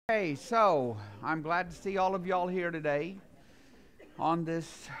Hey, so I'm glad to see all of y'all here today on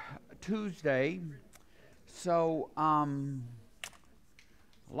this Tuesday. So, a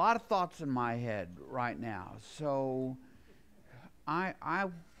lot of thoughts in my head right now. So, I, I,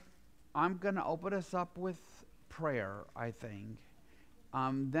 I'm going to open us up with prayer, I think.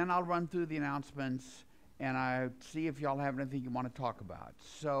 Then I'll run through the announcements and I see if y'all have anything you want to talk about.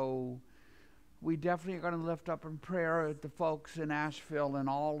 So, we definitely are going to lift up in prayer the folks in Asheville and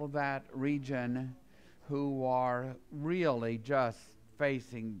all of that region who are really just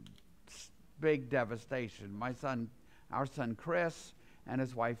facing big devastation. Our son Chris, and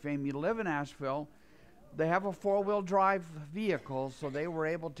his wife Amy live in Asheville. They have a four-wheel drive vehicle, so they were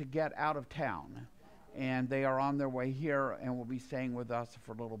able to get out of town. And they are on their way here and will be staying with us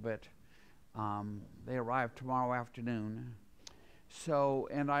for a little bit. They arrive tomorrow afternoon. So,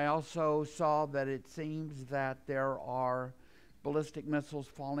 and I also saw that it seems that there are ballistic missiles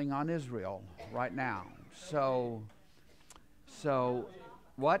falling on Israel right now. So,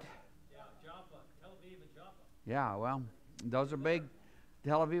 what? Yeah, well, those are big.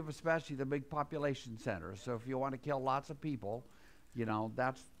 Tel Aviv, especially the big population centers. So, if you want to kill lots of people,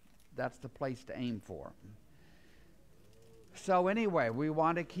 that's the place to aim for. So, anyway, we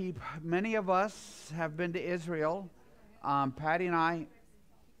want to keep. Many of us have been to Israel. Patty and I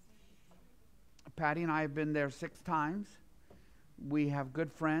have been there 6 times. We have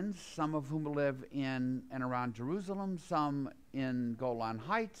good friends, some of whom live in and around Jerusalem, some in Golan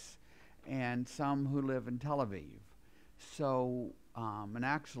Heights, and some who live in Tel Aviv. So, and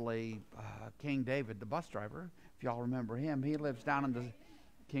actually, King David, the bus driver, if y'all remember him, he lives down in the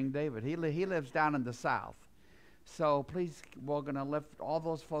King David. He lives down in the south. So please, we're going to lift all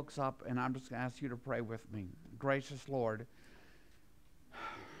those folks up, and I'm just going to ask you to pray with me. Gracious Lord,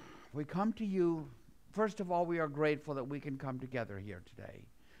 we come to you. First of all, we are grateful that we can come together here today.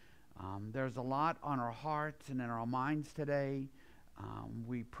 There's a lot on our hearts and in our minds today.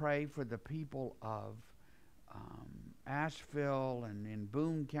 We pray for the people of Asheville and in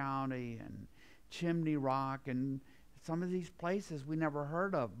Boone County and Chimney Rock and some of these places we never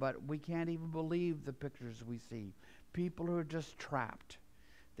heard of, but we can't even believe the pictures we see. People who are just trapped.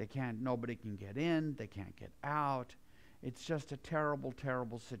 Nobody can get in, they can't get out. It's just a terrible,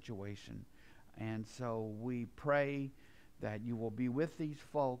 terrible situation. And so we pray that you will be with these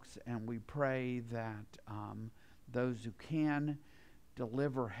folks, and we pray that those who can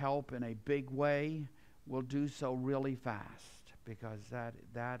deliver help in a big way will do so really fast, because that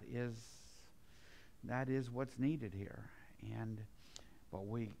is what's needed here. But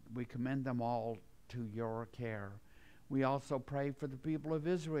we commend them all to your care. We also pray for the people of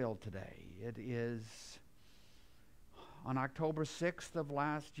Israel today. It is on October 6th of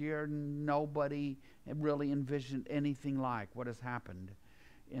last year, nobody really envisioned anything like what has happened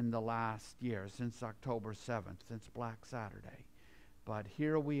in the last year, since October 7th, since Black Saturday. But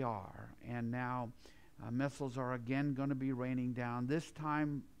here we are, and now missiles are again going to be raining down. This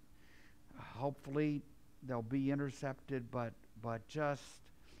time, hopefully, they'll be intercepted, but just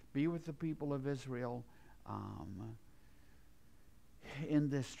be with the people of Israel in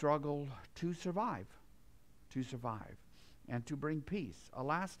this struggle to survive, and to bring peace, a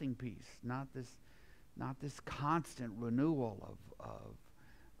lasting peace, not this constant renewal of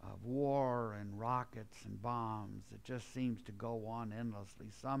war and rockets and bombs. It just seems to go on endlessly.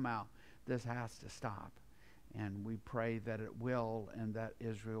 Somehow this has to stop. And we pray that it will, and that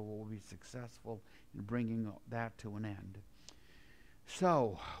Israel will be successful in bringing that to an end.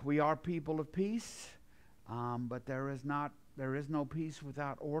 So, we are people of peace, but there is no peace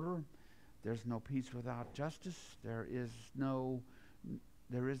without order. There's no peace without justice. There is no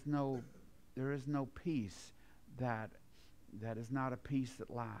peace that is not a peace that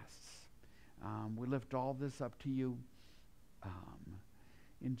lasts. We lift all this up to you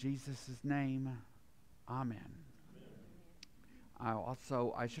in Jesus' name. Amen.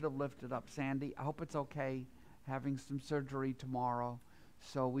 I should have lifted up Sandy. I hope it's okay having some surgery tomorrow.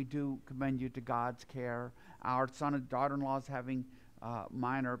 So we do commend you to God's care. Our son and daughter-in-law is having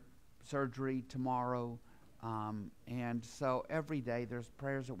minor surgery tomorrow. And so every day there's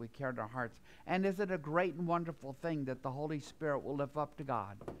prayers that we carry in our hearts. And isn't it a great and wonderful thing that the Holy Spirit will lift up to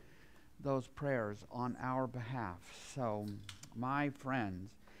God those prayers on our behalf? So, my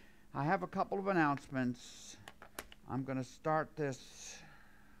friends, I have a couple of announcements. I'm going to start this.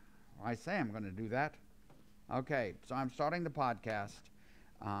 I say I'm going to do that. Okay, so I'm starting the podcast.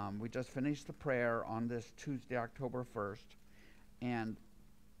 We just finished the prayer on this Tuesday, October 1st. And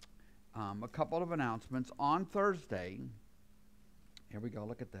a couple of announcements. On Thursday, here we go,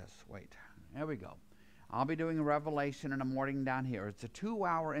 look at this. Wait, here we go. I'll be doing a Revelation in the morning down here. It's a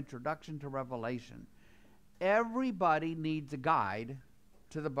 2-hour introduction to Revelation. Everybody needs a guide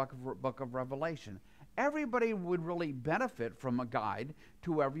to the book of Revelation. Everybody would really benefit from a guide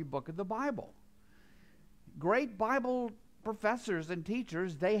to every book of the Bible. Great Bible professors and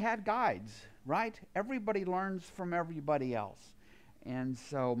teachers, they had guides, right? Everybody learns from everybody else. And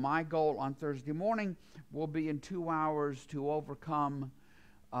so my goal on Thursday morning will be in 2 hours to overcome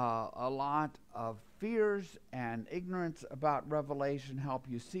a lot of fears and ignorance about Revelation, help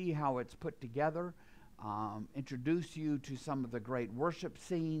you see how it's put together, introduce you to some of the great worship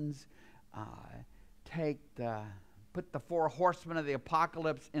scenes, put the 4 horsemen of the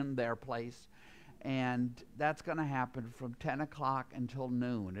apocalypse in their place. And that's going to happen from 10 o'clock until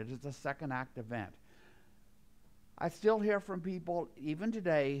noon. It is a second act event. I still hear from people, even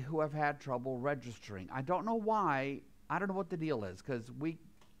today, who have had trouble registering. I don't know why. I don't know what the deal is, because we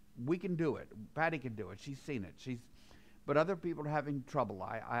can do it. Patty can do it. She's seen it. But other people are having trouble.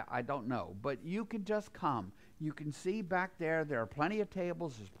 I don't know. But you can just come. You can see back there. There are plenty of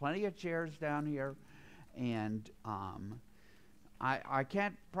tables. There's plenty of chairs down here. And I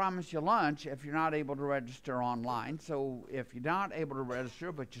can't promise you lunch if you're not able to register online. So if you're not able to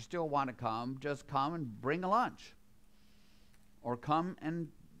register but you still want to come, just come and bring a lunch. Or come and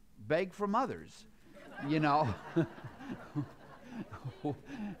beg from others. You know.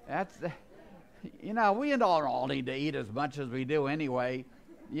 That's the, you know, we don't all need to eat as much as we do anyway.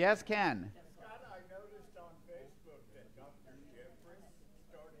 Yes, Ken? Scott, I noticed on Facebook that Dr. Jeffress,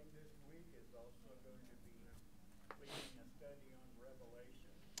 starting this week, is also going to be leading a study on Revelation.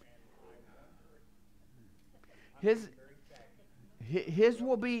 And his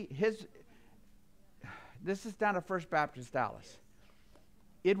will be, this is down at First Baptist Dallas.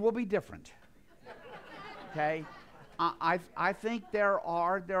 It will be different. Okay? I think there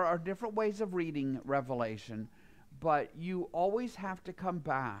are different ways of reading Revelation, but you always have to come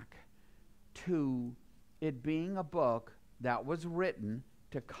back to it being a book that was written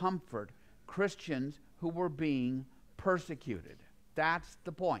to comfort Christians who were being persecuted. That's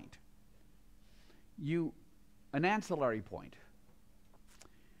the point. An ancillary point.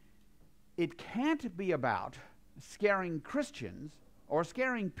 It can't be about scaring Christians or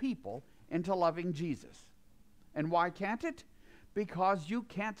scaring people into loving Jesus. And why can't it? Because you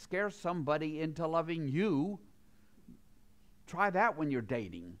can't scare somebody into loving you. Try that when you're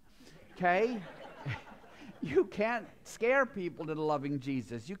dating. Okay? You can't scare people into loving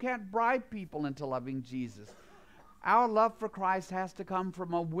Jesus. You can't bribe people into loving Jesus. Our love for Christ has to come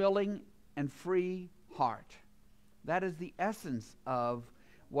from a willing and free heart. That is the essence of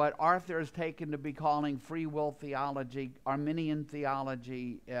what Arthur has taken to be calling free will theology, Arminian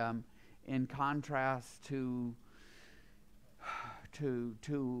theology, in contrast to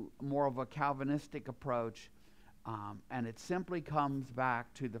more of a Calvinistic approach. And it simply comes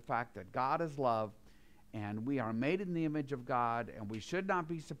back to the fact that God is love, and we are made in the image of God, and we should not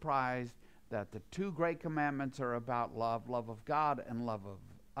be surprised that the 2 great commandments are about love of God and love of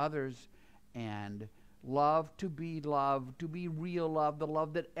others, and love, to be real love, the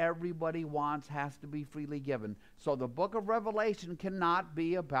love that everybody wants has to be freely given. So the book of Revelation cannot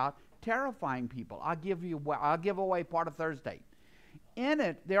be about terrifying people. I'll give away part of Thursday. In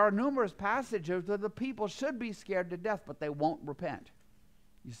it, there are numerous passages that the people should be scared to death, but they won't repent.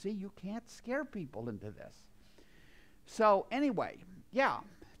 You see, you can't scare people into this. So anyway, yeah,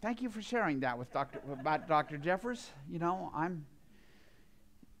 thank you for sharing that with about Dr. Jeffress. You know,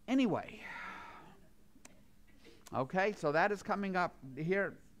 anyway. Okay, so that is coming up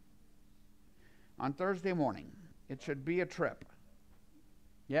here on Thursday morning. It should be a trip.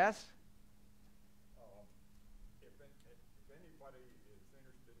 Yes? If anybody is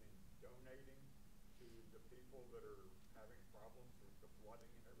interested in donating to the people that are having problems with the flooding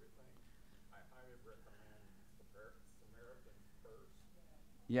and everything, I highly recommend Samaritan's Purse.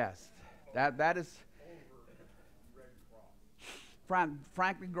 Yes, that is Over Red Cross.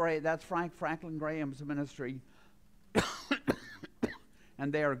 Franklin Gray. That's Franklin Graham's ministry.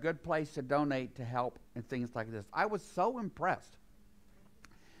 And they are a good place to donate to help and things like this. I was so impressed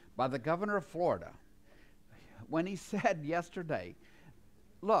by the governor of Florida when he said yesterday,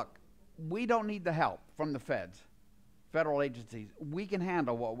 look, we don't need the help from the federal agencies. We can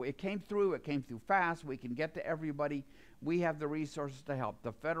handle it came through fast. We can get to everybody. We have the resources to help.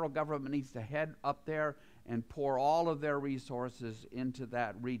 The federal government needs to head up there and pour all of their resources into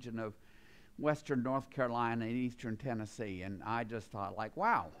that region of western North Carolina and eastern Tennessee. And I just thought, like,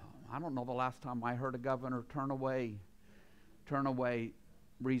 wow, I don't know the last time I heard a governor turn away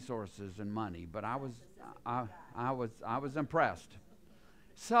resources and money, but I was impressed.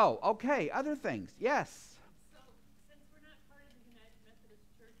 So, okay, other things. Yes. So, since we're not part of the United Methodist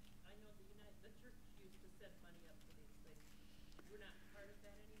Church, I know the church used to set money up for these things. We're not part of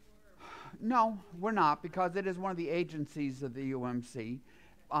that anymore? Or No, we're not, because it is one of the agencies of the UMC.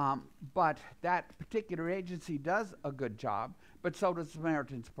 But that particular agency does a good job, but so does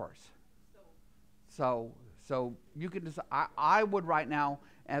Samaritan's Purse. So you can just, I would right now,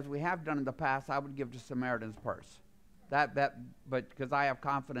 as we have done in the past, I would give to Samaritan's Purse. But because I have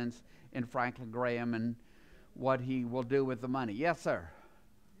confidence in Franklin Graham and what he will do with the money. Yes, sir.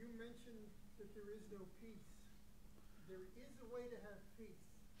 You mentioned that there is no peace. There is a way to have peace.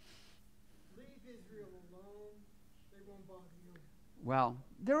 Leave Israel alone. They won't bother you. Well,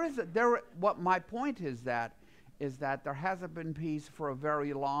 what my point is that there hasn't been peace for a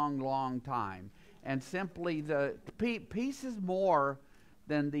very long time. And simply peace is more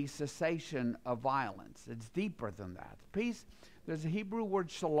than the cessation of violence. It's deeper than that. Peace, there's a Hebrew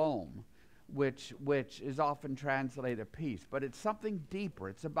word shalom, which is often translated peace, but it's something deeper.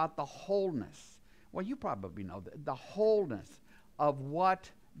 It's about the wholeness. Well, you probably know the wholeness of what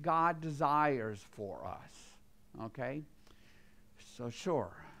God desires for us. Okay? So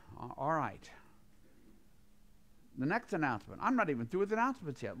sure. All right. The next announcement. I'm not even through with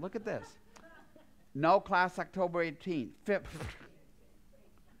announcements yet. Look at this. No class October 18th.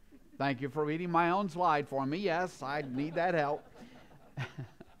 Thank you for reading my own slide for me. Yes, I need that help.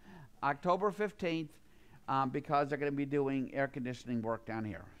 October 15th, because they're going to be doing air conditioning work down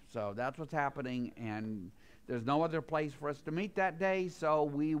here. So that's what's happening, and there's no other place for us to meet that day, so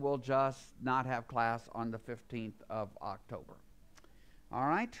we will just not have class on the 15th of October. All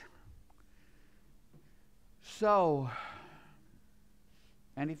right? So,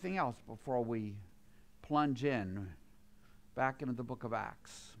 anything else before we plunge in back into the book of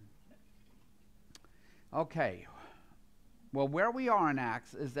Acts? Okay. Well, where we are in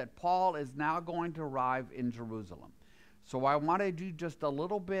Acts is that Paul is now going to arrive in Jerusalem. So I want to do just a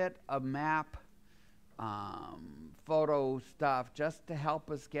little bit of map, photo stuff, just to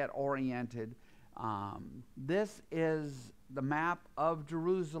help us get oriented. This is the map of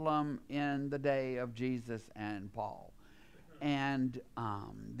Jerusalem in the day of Jesus and Paul. And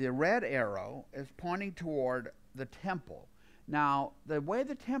the red arrow is pointing toward the temple. Now, the way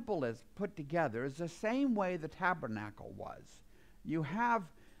the temple is put together is the same way the tabernacle was. You have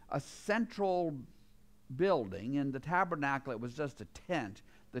a central building. In the tabernacle, it was just a tent,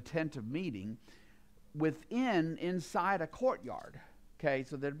 the tent of meeting, inside a courtyard. Okay,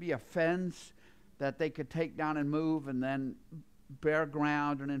 so there'd be a fence that they could take down and move, and then bare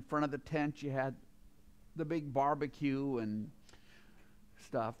ground, and in front of the tent you had the big barbecue and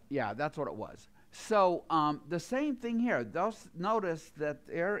stuff. Yeah, that's what it was. So the same thing here. Notice that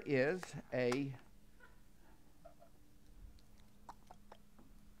there is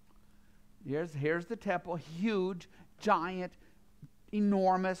here's the temple, huge, giant,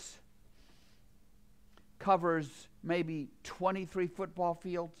 enormous, covers maybe 23 football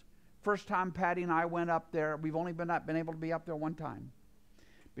fields. First time Patty and I went up there, we've only been able to be up there one time.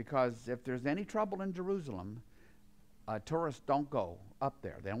 Because if there's any trouble in Jerusalem, tourists don't go up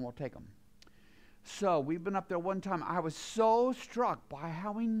there. They won't take them. So we've been up there one time. I was so struck by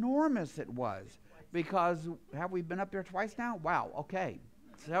how enormous it was. Because, have we been up there twice now? Wow, okay.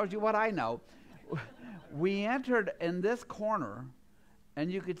 Tells you what I know. We entered in this corner,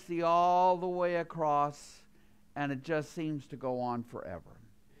 and you could see all the way across, and it just seems to go on forever.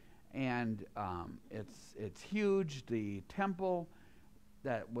 And it's huge. The temple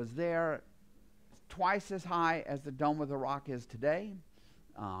that was there, twice as high as the Dome of the Rock is today.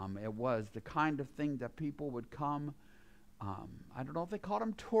 It was the kind of thing that people would come. I don't know if they called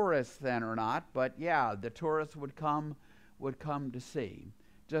them tourists then or not, but yeah, the tourists would come to see.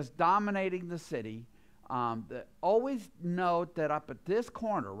 Just dominating the city. Always note that up at this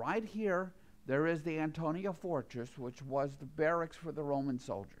corner, right here, there is the Antonia Fortress, which was the barracks for the Roman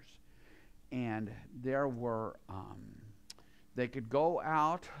soldiers. And there were, they could go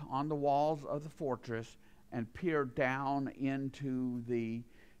out on the walls of the fortress and peer down into the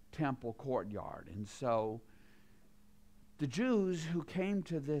temple courtyard. And so the Jews who came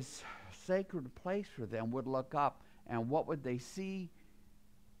to this sacred place for them would look up, and what would they see?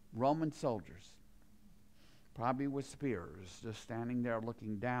 Roman soldiers, probably with spears, just standing there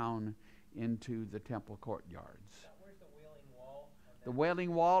looking down into the temple courtyards. Where's the Wailing Wall? The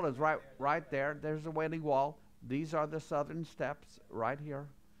Wailing Wall is right there. There's the Wailing Wall. These are the southern steps right here.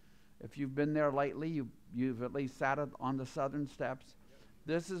 If you've been there lately, you've at least sat on the southern steps.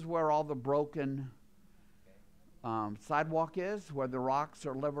 This is where all the broken sidewalk is, where the rocks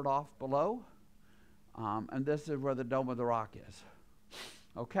are levered off below. And this is where the Dome of the Rock is.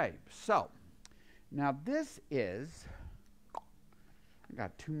 Okay, so now this is, I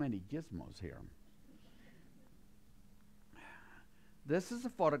got too many gizmos here. This is a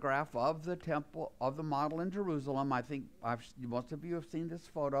photograph of the temple, of the model in Jerusalem. I think most of you have seen this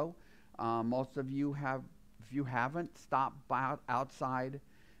photo. Most of you have, if you haven't, stopped by outside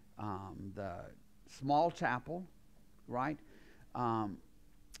the small chapel, right?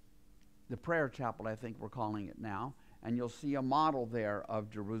 The prayer chapel, I think we're calling it now. And you'll see a model there of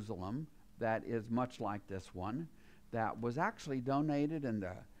Jerusalem that is much like this one, that was actually donated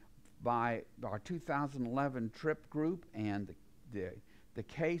by our 2011 trip group, and the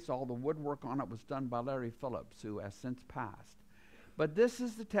case, all the woodwork on it was done by Larry Phillips, who has since passed. But this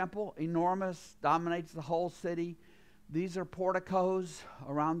is the temple, enormous, dominates the whole city. These are porticos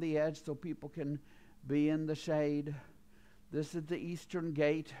around the edge so people can be in the shade. This is the eastern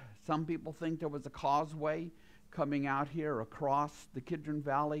gate. Some people think there was a causeway coming out here across the Kidron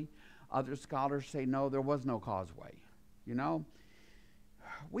Valley. Other scholars say no, there was no causeway. You know,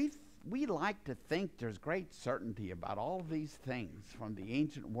 we like to think there's great certainty about all these things from the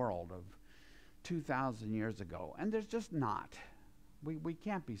ancient world of 2,000 years ago, and there's just not. We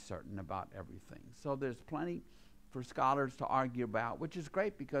can't be certain about everything. So there's plenty for scholars to argue about, which is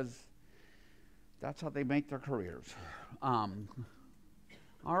great because that's how they make their careers. All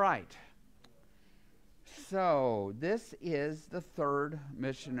right. So this is the third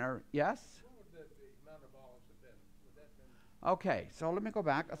missionary. Yes? What would the Mount of Olives have been? Would that have been? Okay, so let me go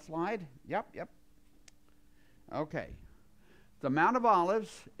back a slide. Yep. Okay. The Mount of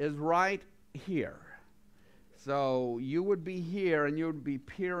Olives is right here. So you would be here and you would be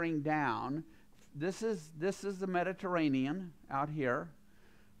peering down. This is the Mediterranean out here.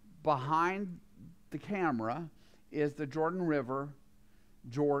 Behind the camera is the Jordan River.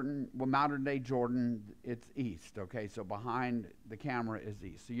 Jordan, well, modern day Jordan, it's east, okay? So behind the camera is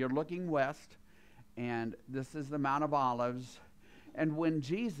east. So you're looking west, and this is the Mount of Olives. And when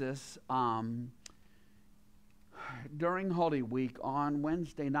Jesus, during Holy Week on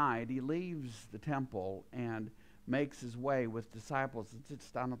Wednesday night, he leaves the temple and makes his way with disciples and sits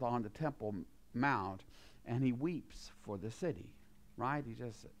down on the Temple Mount, and he weeps for the city, right? He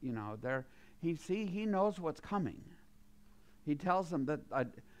just, you know, he knows what's coming. He tells them that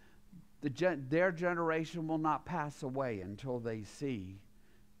their generation will not pass away until they see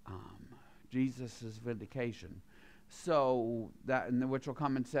Jesus' vindication. So which will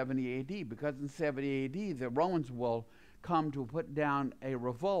come in 70 AD, because in 70 AD the Romans will come to put down a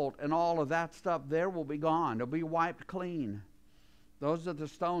revolt, and all of that stuff there will be gone. It'll be wiped clean. Those are the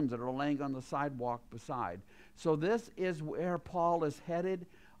stones that are laying on the sidewalk beside. So this is where Paul is headed.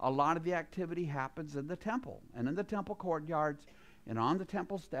 A lot of the activity happens in the temple and in the temple courtyards and on the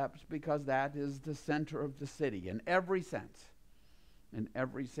temple steps, because that is the center of the city in every sense, in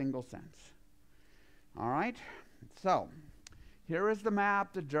every single sense. All right? So here is the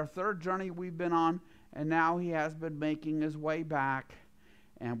map, the third journey we've been on, and now he has been making his way back.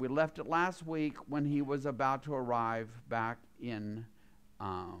 And we left it last week when he was about to arrive back in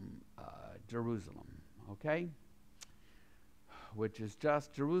Jerusalem, okay?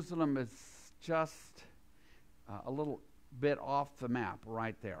 Jerusalem is just a little bit off the map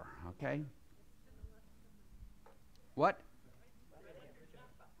right there, okay? What?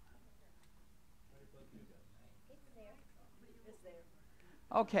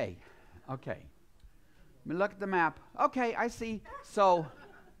 Okay. Let me look at the map. Okay, I see. So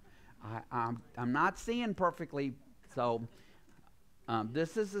I'm not seeing perfectly. So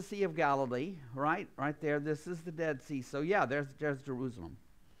this is the Sea of Galilee, right? Right there. This is the Dead Sea. So yeah, there's Jerusalem.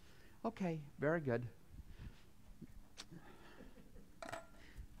 Okay, very good.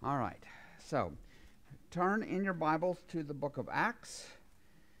 All right. So turn in your Bibles to the book of Acts.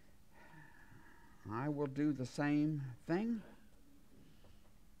 I will do the same thing.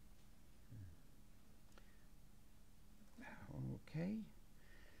 Okay.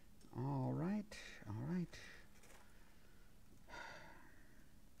 All right.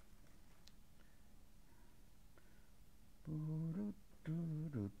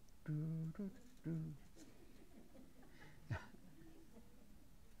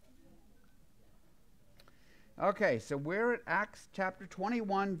 Okay, so we're at Acts chapter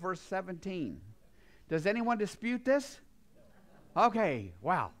 21, verse 17. Does anyone dispute this? Okay,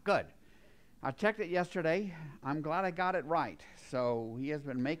 wow, good. I checked it yesterday. I'm glad I got it right. So he has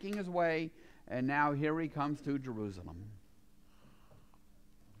been making his way, and now here he comes to Jerusalem.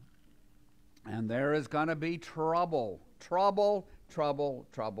 And there is going to be trouble,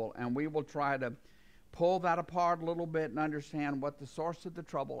 and we will try to pull that apart a little bit and understand what the source of the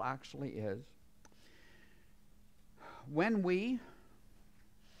trouble actually is. When we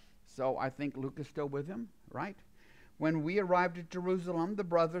So I think Luke is still with him, right? When we arrived at Jerusalem, the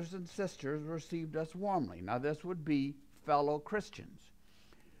brothers and sisters received us warmly. Now, this would be fellow Christians,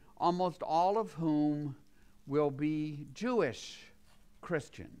 almost all of whom will be Jewish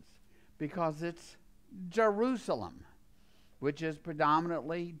Christians, because it's Jerusalem, which is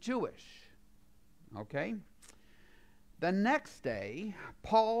predominantly Jewish. Okay? The next day,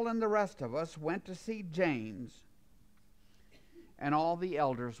 Paul and the rest of us went to see James, and all the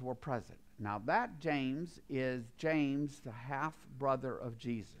elders were present. Now, that James is James, the half-brother of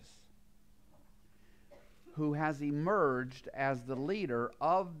Jesus, who has emerged as the leader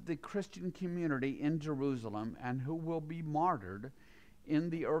of the Christian community in Jerusalem and who will be martyred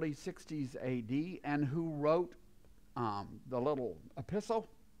in the early 60s AD, and who wrote the little epistle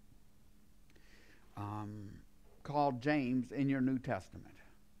called James in your New Testament.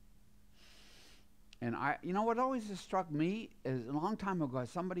 And what always has struck me is a long time ago,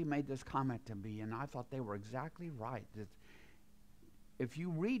 somebody made this comment to me, and I thought they were exactly right. That if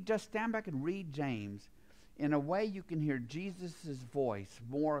you just stand back and read James, in a way you can hear Jesus' voice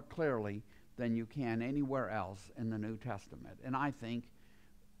more clearly than you can anywhere else in the New Testament. And I think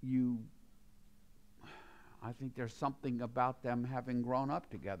there's something about them having grown up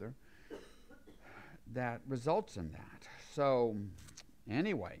together that results in that. So,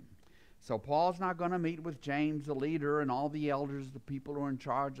 anyway. So Paul's not going to meet with James, the leader, and all the elders, the people who are in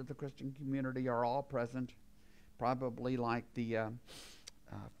charge of the Christian community are all present, probably like the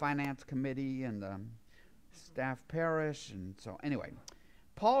finance committee and the staff parish. And so anyway,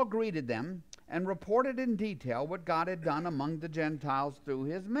 Paul greeted them and reported in detail what God had done among the Gentiles through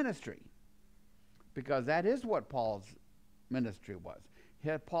his ministry, because that is what Paul's ministry was.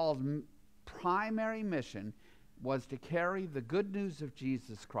 Paul's primary mission was to carry the good news of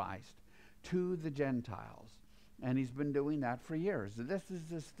Jesus Christ to the Gentiles. And he's been doing that for years. This is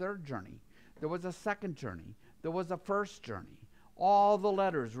his third journey. There was a second journey. There was a first journey. All the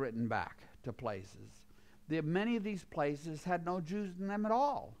letters written back to places. Many of these places had no Jews in them at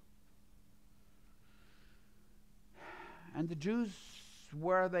all. And the Jews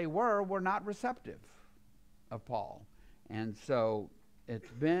where they were not receptive of Paul. And so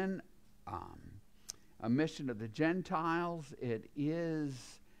it's been a mission of the Gentiles. It is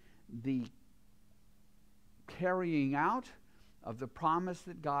the carrying out of the promise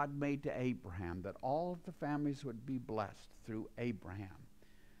that God made to Abraham, that all of the families would be blessed through Abraham's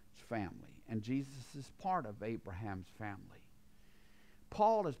family. And Jesus is part of Abraham's family.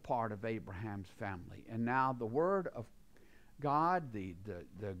 Paul is part of Abraham's family. And now the word of God, the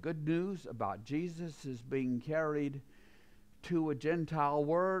good news about Jesus, is being carried to a Gentile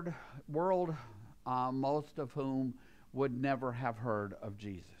world, most of whom would never have heard of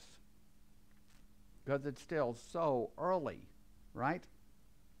Jesus, because it's still so early, right?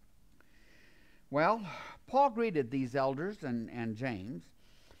 Well, Paul greeted these elders and James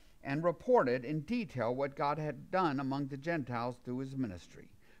and reported in detail what God had done among the Gentiles through his ministry.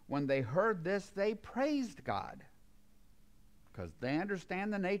 When they heard this, they praised God, because they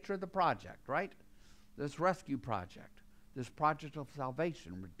understand the nature of the project, right? This rescue project, this project of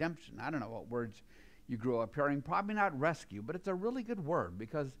salvation, redemption. I don't know what words you grew up hearing. Probably not rescue, but it's a really good word,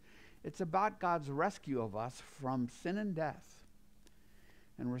 because it's about God's rescue of us from sin and death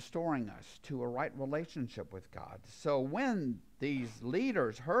and restoring us to a right relationship with God. So when these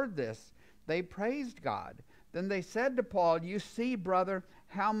leaders heard this, they praised God. Then they said to Paul, "You see, brother,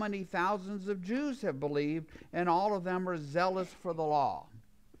 how many thousands of Jews have believed, and all of them are zealous for the law."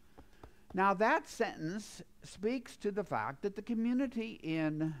 Now that sentence speaks to the fact that the community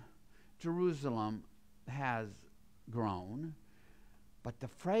in Jerusalem has grown, but the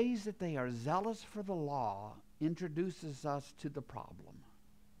phrase that they are zealous for the law introduces us to the problem.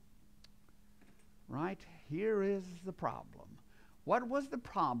 Right? Here is the problem. What was the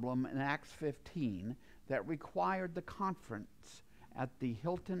problem in Acts 15 that required the conference at the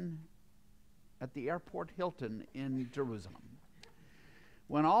airport Hilton in Jerusalem?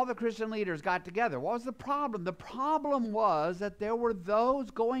 When all the Christian leaders got together, what was the problem? The problem was that there were those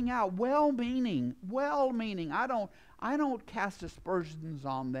going out, well-meaning. I don't cast aspersions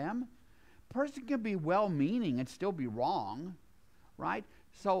on them. A person can be well-meaning and still be wrong, right?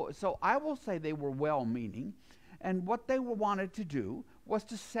 So I will say they were well-meaning, and what they wanted to do was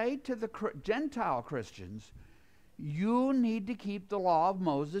to say to the Gentile Christians, you need to keep the law of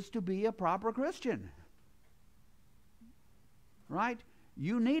Moses to be a proper Christian, right?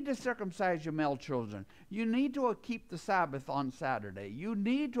 You need to circumcise your male children. You need to keep the Sabbath on Saturday. You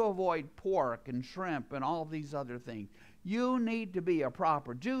need to avoid pork and shrimp and all these other things. You need to be a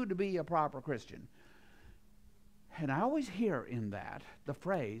proper Jew to be a proper Christian. And I always hear in that the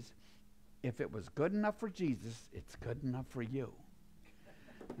phrase, if it was good enough for Jesus, it's good enough for you.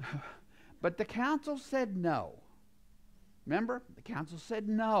 But the council said no. Remember, the council said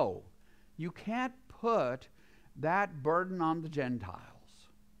no. You can't put that burden on the Gentiles.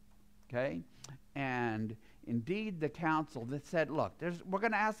 Okay? And indeed, the council that said, look, we're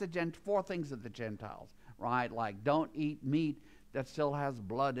going to ask the 4 things of the Gentiles, right? Like, don't eat meat that still has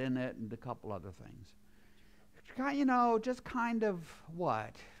blood in it, and a couple other things. You know, just kind of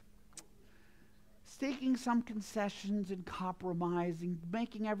what? Seeking some concessions and compromising,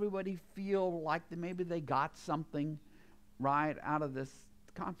 making everybody feel like maybe they got something right out of this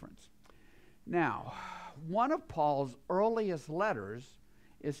conference. Now, one of Paul's earliest letters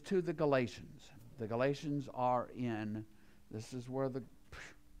is to the Galatians. The Galatians are this is where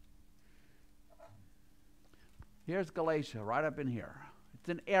here's Galatia, right up in here. It's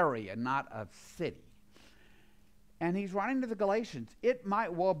an area, not a city. And he's writing to the Galatians. It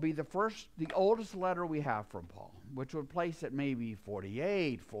might well be the oldest letter we have from Paul, which would place it maybe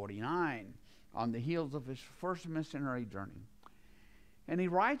 48, 49, on the heels of his first missionary journey. And he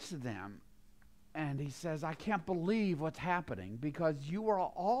writes to them, and he says, I can't believe what's happening, because you are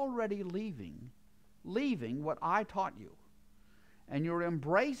already leaving what I taught you. And you're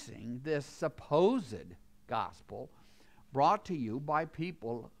embracing this supposed gospel brought to you by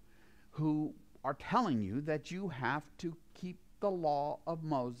people who are telling you that you have to keep the law of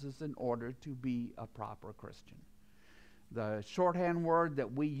Moses in order to be a proper Christian. The shorthand word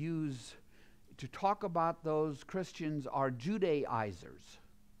that we use to talk about those Christians are Judaizers,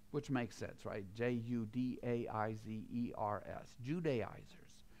 which makes sense, right? Judaizers, Judaizers.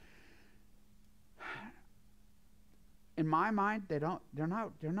 In my mind, they're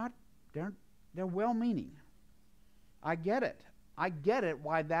well-meaning. I get it. I get it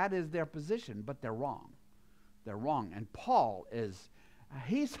why that is their position, but they're wrong. They're wrong. And Paul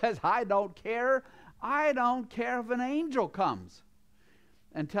he says, I don't care. I don't care if an angel comes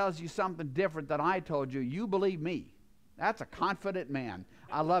and tells you something different than I told you. You believe me. That's a confident man.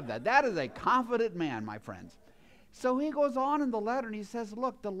 I love that. That is a confident man, my friends. So he goes on in the letter and he says,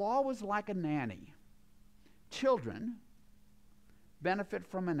 look, the law was like a nanny. Children benefit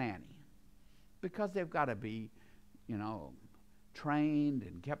from a nanny because they've got to be, trained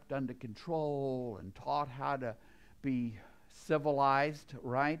and kept under control and taught how to be civilized,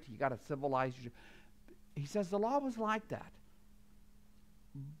 right? You got to civilize. He says the law was like that.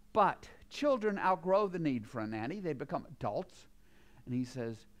 But children outgrow the need for a nanny. They become adults. And he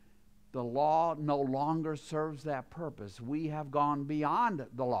says the law no longer serves that purpose. We have gone beyond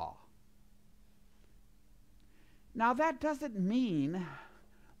the law. Now that doesn't mean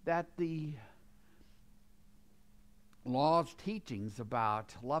that the law's teachings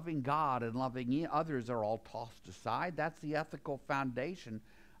about loving God and loving others are all tossed aside. That's the ethical foundation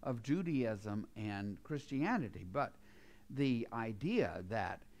of Judaism and Christianity. But the idea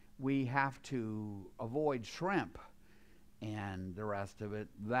that we have to avoid shrimp and the rest of it,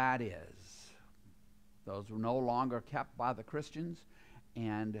 those were no longer kept by the Christians,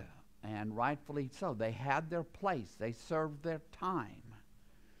 and rightfully so. They had their place. They served their time.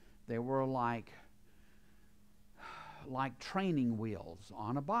 They were like training wheels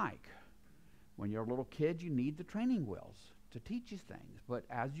on a bike. When you're a little kid, you need the training wheels to teach you things. But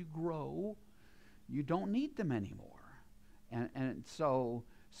as you grow, you don't need them anymore. And so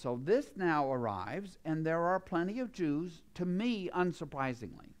this now arrives, and there are plenty of Jews, to me,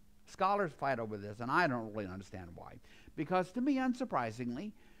 unsurprisingly. Scholars fight over this, and I don't really understand why. Because to me,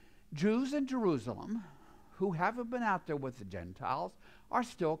 unsurprisingly, Jews in Jerusalem who haven't been out there with the Gentiles are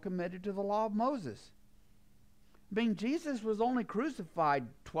still committed to the law of Moses. Jesus was only crucified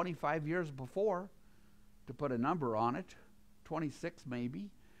 25 years before, to put a number on it, 26 maybe.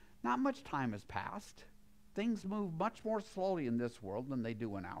 Not much time has passed. Things move much more slowly in this world than they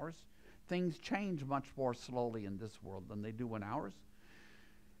do in ours. Things change much more slowly in this world than they do in ours.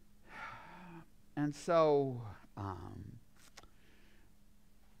 And so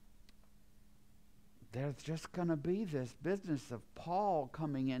there's just going to be this business of Paul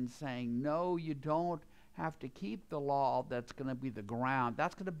coming in saying, no, you don't have to keep the law. That's going to be the ground.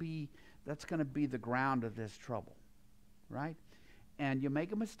 That's going to be the ground of this trouble, right? And you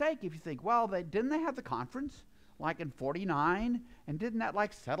make a mistake if you think, well, didn't they have the conference like in 49, and didn't that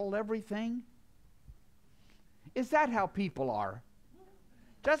like settle everything? Is that how people are?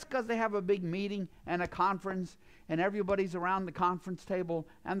 Just because they have a big meeting and a conference and everybody's around the conference table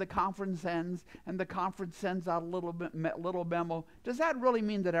and the conference ends and the conference sends out a little memo, does that really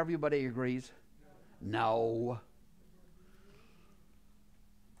mean that everybody agrees? No.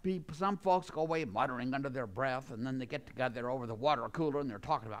 some folks go away muttering under their breath, and then they get together over the water cooler and they're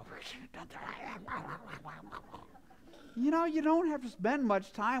talking about, you know, you don't have to spend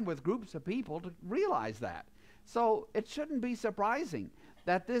much time with groups of people to realize that. So it shouldn't be surprising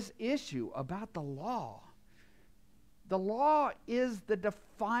that this issue about the law is the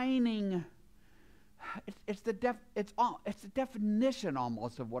defining, it's the definition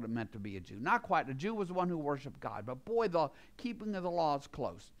almost of what it meant to be a Jew. Not quite. A Jew was the one who worshiped God, but boy, the keeping of the law is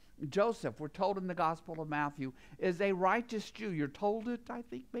close. Joseph, we're told in the Gospel of Matthew, is a righteous Jew. You're told it, I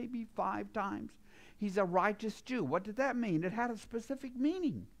think, maybe 5 times. He's a righteous Jew. What did that mean? It had a specific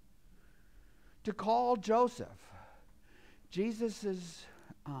meaning. To call Joseph, Jesus'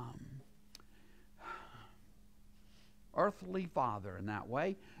 earthly father in that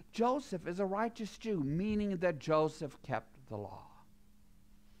way, Joseph is a righteous Jew, meaning that Joseph kept the law.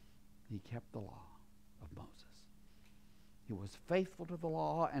 He kept the law of Moses. He was faithful to the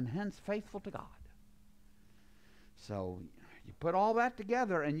law and hence faithful to God. So you put all that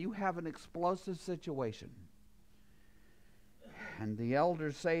together and you have an explosive situation. And the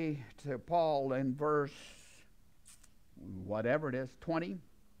elders say to Paul in verse, whatever it is, 20,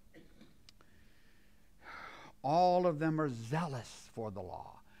 all of them are zealous for the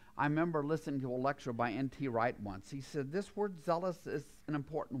law. I remember listening to a lecture by N.T. Wright once. He said this word zealous is an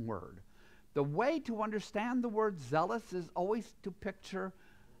important word. The way to understand the word zealous is always to picture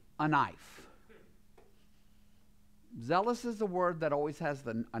a knife. Zealous is a word that always has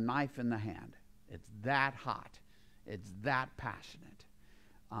a knife in the hand. It's that hot. It's that passionate.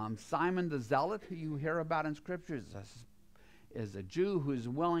 Simon the Zealot, who you hear about in Scripture, is a Jew who's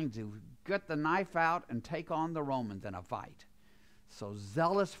willing to get the knife out and take on the Romans in a fight. So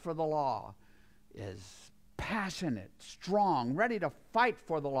zealous for the law is passionate, strong, ready to fight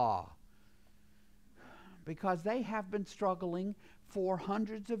for the law. Because they have been struggling for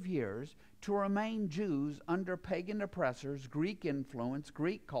hundreds of years to remain Jews under pagan oppressors, Greek influence,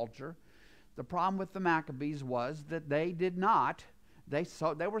 Greek culture. The problem with the Maccabees was that they did not, they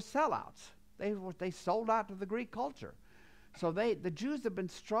were sellouts. They sold out to the Greek culture. So the Jews have been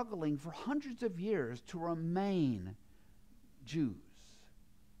struggling for hundreds of years to remain Jews.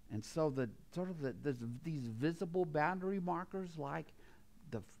 And so these visible boundary markers like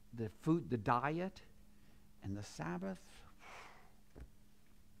the food, the diet, and the Sabbath,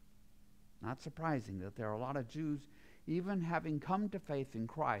 not surprising that there are a lot of Jews, even having come to faith in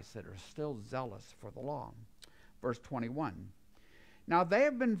Christ, that are still zealous for the law. Verse 21. Now they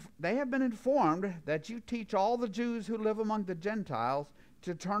have been informed that you teach all the Jews who live among the Gentiles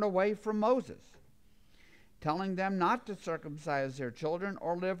to turn away from Moses, telling them not to circumcise their children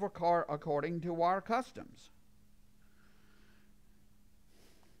or live according to our customs.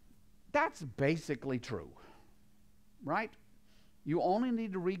 That's basically true, right? You only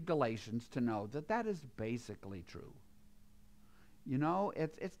need to read Galatians to know that that is basically true. You know,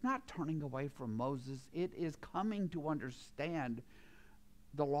 it's not turning away from Moses. It is coming to understand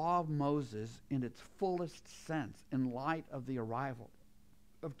the law of Moses in its fullest sense in light of the arrival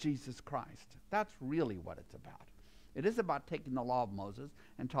of Jesus Christ. That's really what it's about. It is about taking the law of Moses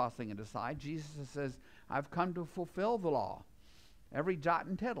and tossing it aside. Jesus says, I've come to fulfill the law, every jot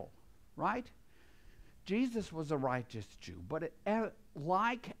and tittle, right? Jesus was a righteous Jew, but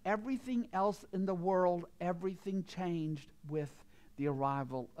like everything else in the world, everything changed with the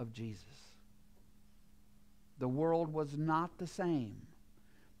arrival of Jesus. The world was not the same.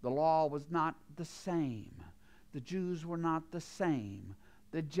 The law was not the same. The Jews were not the same.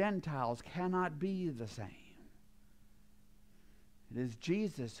 The Gentiles cannot be the same. It is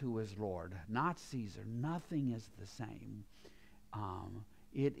Jesus who is Lord, not Caesar. Nothing is the same.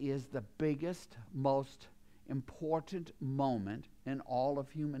 It is the biggest, most important moment in all of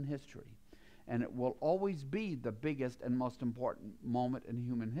human history. And it will always be the biggest and most important moment in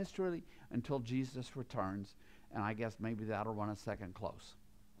human history until Jesus returns. And I guess maybe that'll run a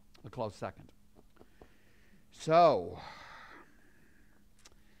close second. So,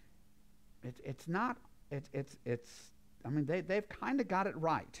 I mean, they've kind of got it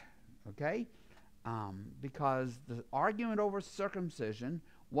right, okay? Because the argument over circumcision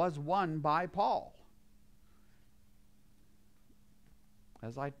was won by Paul.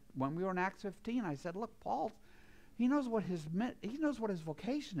 When we were in Acts 15, I said, look, Paul, he knows what his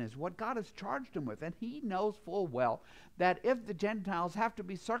vocation is, what God has charged him with, and he knows full well that if the Gentiles have to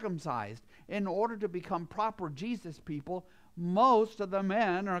be circumcised in order to become proper Jesus people, most of the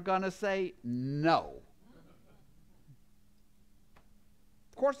men are going to say no.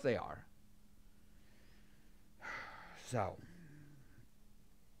 Of course they are. So,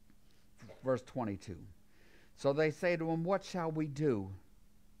 verse 22. So they say to him, what shall we do?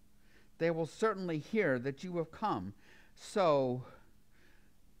 they will certainly hear that you have come. So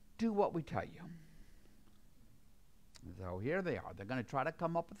do what we tell you. So here they are. They're going to try to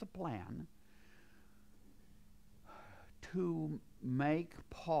come up with a plan to make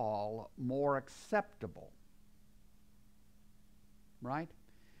Paul more acceptable. Right?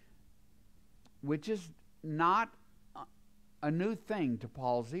 Which is not a new thing to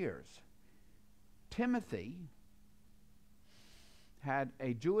Paul's ears. Timothy had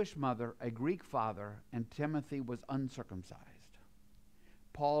a Jewish mother, a Greek father, and Timothy was uncircumcised.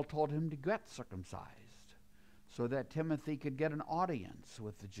 Paul told him to get circumcised so that Timothy could get an audience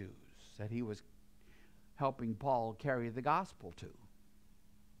with the Jews that he was helping Paul carry the gospel to.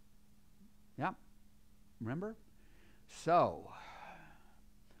 Yep. Remember? So,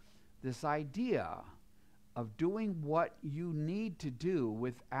 this idea of doing what you need to do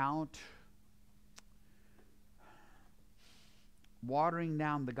without watering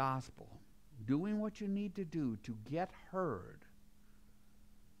down the gospel, doing what you need to do to get heard,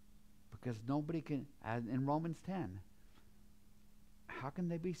 because nobody can, as in Romans 10, how can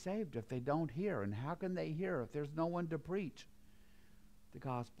they be saved if they don't hear? And how can they hear if there's no one to preach the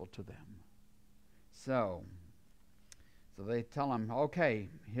gospel to them? So they tell him, okay,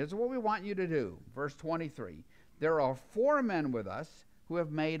 here's what we want you to do. Verse 23, there are 4 men with us who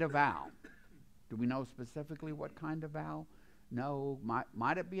have made a vow. Do we know specifically what kind of vow? No.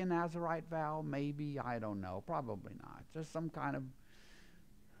 Might it be a Nazirite vow? Maybe. I don't know. Probably not. Just some kind of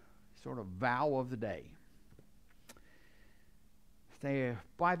sort of vow of the day.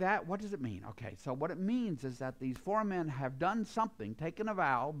 By that, what does it mean? Okay, so what it means is that these 4 men have done something, taken a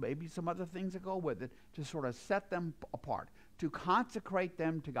vow, maybe some other things that go with it, to sort of set them apart, to consecrate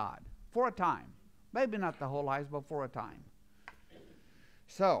them to God for a time. Maybe not the whole lives, but for a time.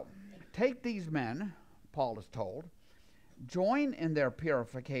 So, take these men, Paul is told, join in their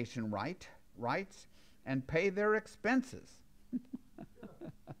purification rites, and pay their expenses.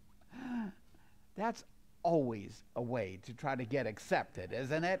 That's always a way to try to get accepted,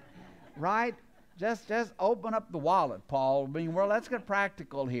 isn't it? Right? Just open up the wallet, Paul. I mean, well, let's get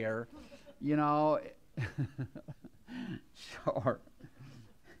practical here. You know, sure.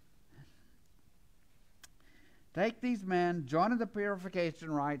 Take these men, join in the purification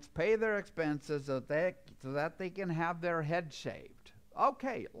rites, pay their expenses so that they can have their head shaved.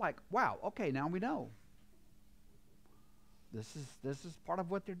 Okay, like, wow, okay, now we know. This is part of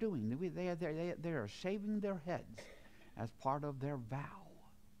what they're doing. They are shaving their heads as part of their vow,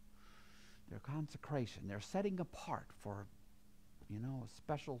 their consecration. They're setting apart for, a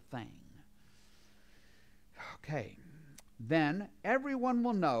special thing. Okay. Then everyone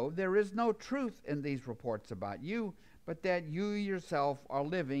will know there is no truth in these reports about you, but that you yourself are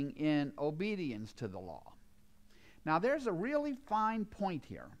living in obedience to the law. Now there's a really fine point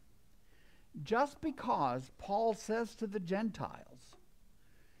here. Just because Paul says to the Gentiles,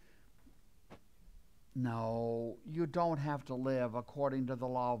 no, you don't have to live according to the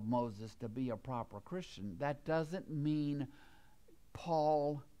law of Moses to be a proper Christian, that doesn't mean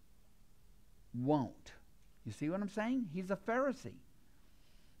Paul won't. You see what I'm saying? He's a Pharisee.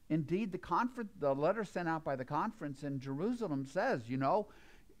 Indeed, the letter sent out by the conference in Jerusalem says,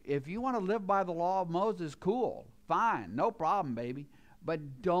 if you want to live by the law of Moses, cool, fine, no problem, baby.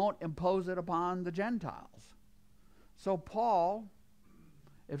 But don't impose it upon the Gentiles. So Paul,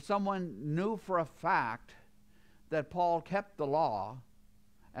 if someone knew for a fact that Paul kept the law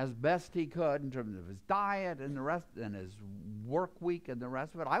as best he could in terms of his diet and the rest, and his work week and the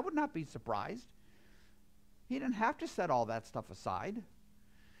rest of it, I would not be surprised. He didn't have to set all that stuff aside.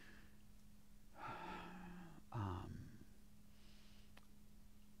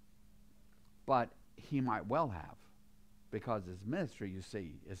 But he might well have. Because his ministry, you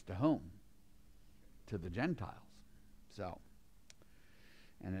see, is to whom? To the Gentiles. So,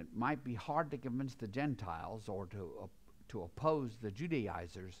 and it might be hard to convince the Gentiles or to oppose the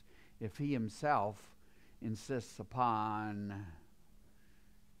Judaizers if he himself insists upon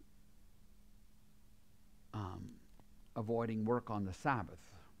avoiding work on the Sabbath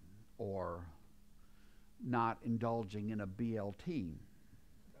or not indulging in a BLT.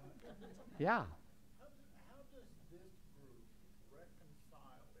 Yeah. How does this group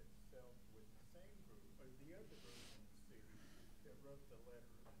reconcile itself with the same group, or the other group in the city that wrote the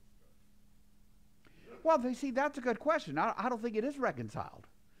letter of instruction? Well, you see, that's a good question. I don't think it is reconciled.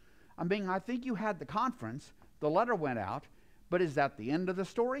 I think you had the conference, the letter went out, but is that the end of the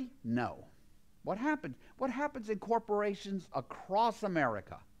story? No. What happened? What happens in corporations across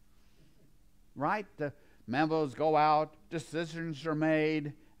America? Right? The memos go out, decisions are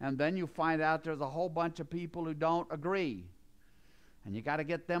made, and then you find out there's a whole bunch of people who don't agree. And you got to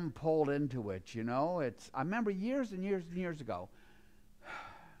get them pulled into it, you know. I remember years and years and years ago,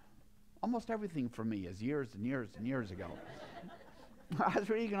 almost everything for me is years and years and years ago. I was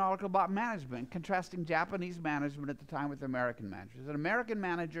reading an article about management, contrasting Japanese management at the time with American managers. And American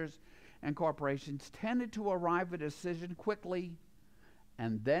managers and corporations tended to arrive at a decision quickly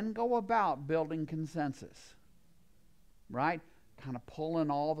and then go about building consensus, right? Kind of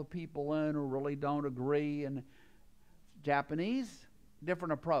pulling all the people in who really don't agree. And Japanese,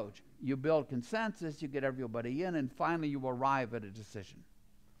 different approach. You build consensus, you get everybody in, and finally you arrive at a decision.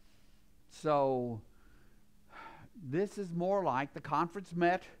 So this is more like the conference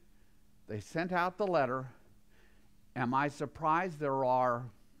met, they sent out the letter. Am I surprised there are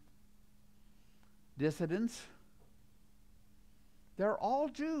dissidents? They're all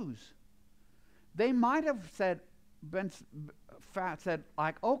Jews. They might have said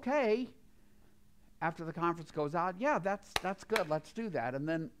like, okay, after the conference goes out, yeah, that's good, let's do that. And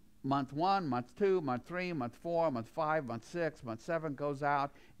then month 1, month 2, month 3, month 4, month 5, month 6, month 7 goes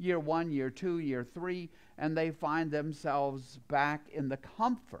out, year 1, year 2, year 3, and they find themselves back in the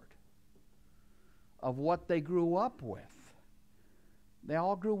comfort of what they grew up with. They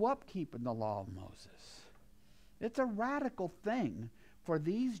all grew up keeping the law of Moses. It's a radical thing for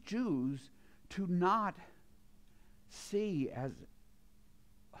these Jews to not see as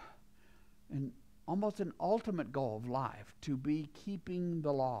almost an ultimate goal of life, to be keeping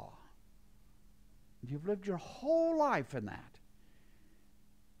the law. You've lived your whole life in that,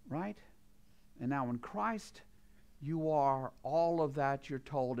 right? And now in Christ, you are all of that, you're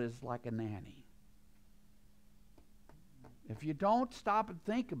told, is like a nanny. If you don't stop and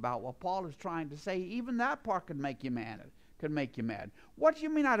think about what Paul is trying to say, even that part could make you mad. What do you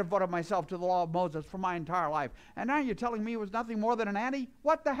mean I devoted myself to the law of Moses for my entire life, and now you're telling me it was nothing more than a nanny?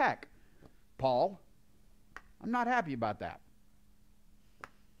 What the heck, Paul? I'm not happy about that.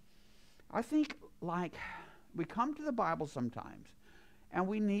 I think, like, we come to the Bible sometimes, and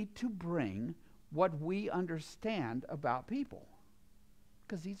we need to bring what we understand about people,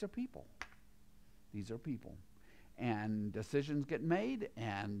 because these are people. These are people. And decisions get made,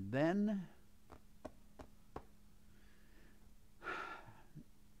 and then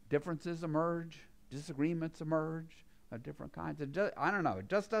differences emerge, disagreements emerge of different kinds. I don't know. It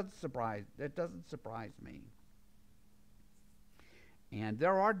doesn't surprise me. And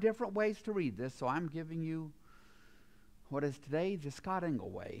there are different ways to read this, so I'm giving you what is today the Scott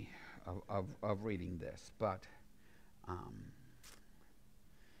Engel way of reading this. But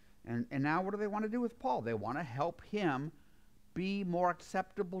and now what do they want to do with Paul? They want to help him be more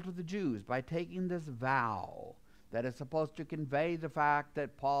acceptable to the Jews by taking this vow that is supposed to convey the fact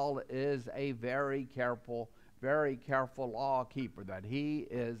that Paul is a very careful law keeper, that he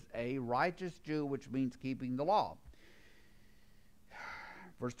is a righteous Jew, which means keeping the law.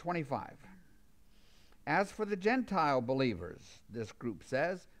 Verse 25. As for the Gentile believers, this group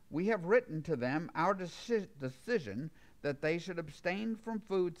says, we have written to them our decision that they should abstain from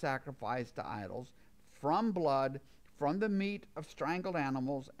food sacrificed to idols, from blood, from the meat of strangled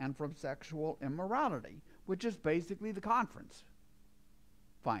animals, and from sexual immorality, which is basically the conference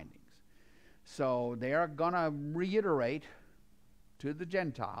findings. So they are going to reiterate to the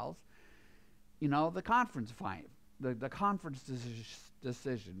Gentiles, the conference the conference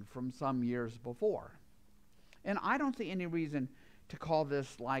decision from some years before. And I don't see any reason to call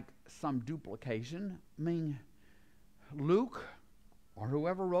this like some duplication. I mean, Luke, or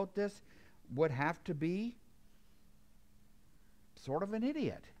whoever wrote this, would have to be sort of an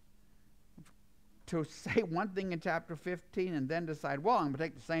idiot to say one thing in chapter 15 and then decide, well, I'm going to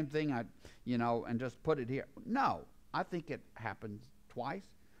take the same thing, and just put it here. No, I think it happens twice.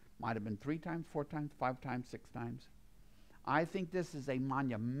 Might have been 3 times, 4 times, 5 times, 6 times. I think this is a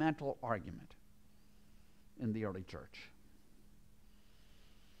monumental argument in the early church.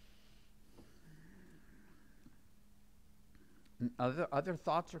 Other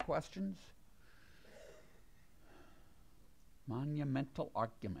thoughts or questions? Monumental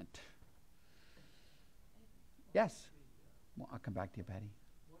argument. Yes. Well, I'll come back to you, Patty.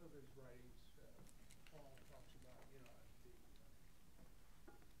 One of his writings, Paul talks about,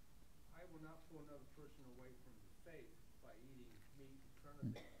 I will not pull another person away from the faith by eating meat in front of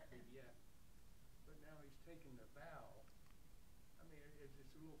them yet. But now he's taken the vow. I mean, it's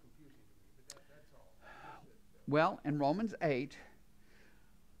a little confusing to me, but that's all. Well, in Romans 8,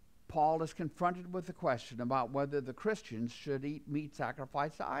 Paul is confronted with the question about whether the Christians should eat meat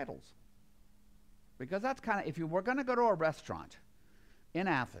sacrificed to idols. Because that's kind of, if you were going to go to a restaurant in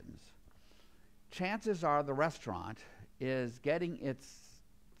Athens, chances are the restaurant is getting its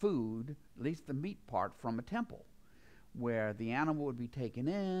food, at least the meat part, from a temple. where the animal would be taken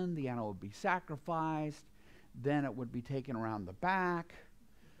in, the animal would be sacrificed, then it would be taken around the back,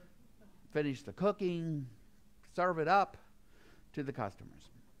 finish the cooking, serve it up to the customers.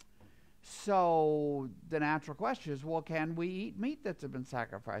 So the natural question is, well, can we eat meat that's been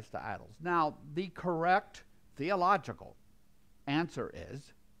sacrificed to idols? Now, the correct theological answer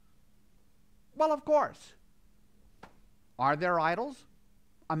is, well, of course. Are there idols?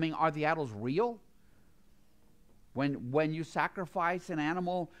 I mean, are the idols real? When you sacrifice an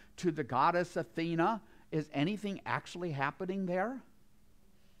animal to the goddess Athena, is anything actually happening there?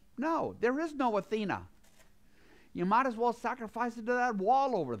 No, there is no Athena. You might as well sacrifice it to that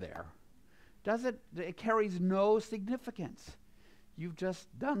wall over there. It carries no significance. You've just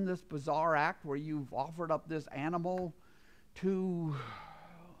done this bizarre act where you've offered up this animal to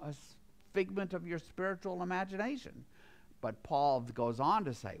a figment of your spiritual imagination. But Paul goes on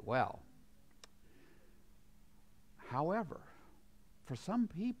to say, well, however, for some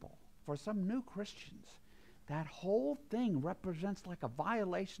people, for some new Christians, that whole thing represents like a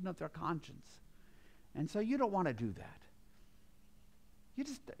violation of their conscience. And so you don't want to do that. You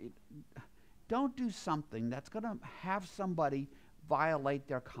just don't do something that's going to have somebody violate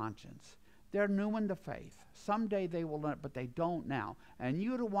their conscience. They're new in the faith. Someday they will learn, but they don't now. And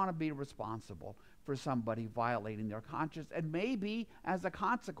you don't want to be responsible for somebody violating their conscience and maybe, as a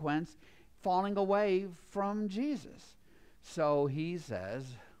consequence, falling away from Jesus. So he says,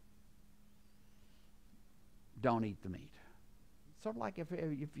 don't eat the meat. Sort of like if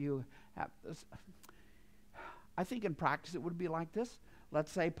you have this. I think in practice it would be like this.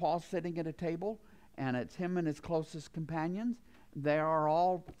 Let's say Paul's sitting at a table, and it's him and his closest companions. They are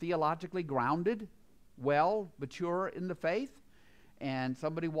all theologically grounded, well, mature in the faith. And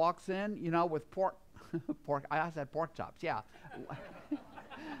somebody walks in, with pork. I said pork chops, yeah.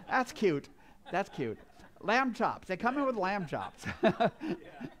 That's cute. That's cute. Lamb chops. They come in with lamb chops.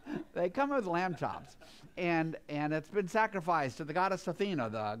 They come in with lamb chops. And it's been sacrificed to the goddess Athena,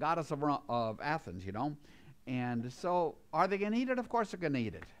 the goddess of Athens, And so are they going to eat it? Of course they're going to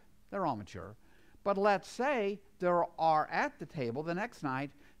eat it. They're all mature. But let's say there are at the table the next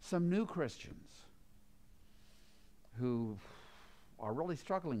night some new Christians who are really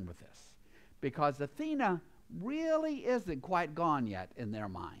struggling with this, because Athena really isn't quite gone yet in their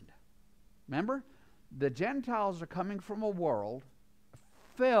mind. Remember, the Gentiles are coming from a world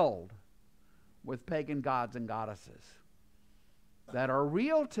filled with pagan gods and goddesses that are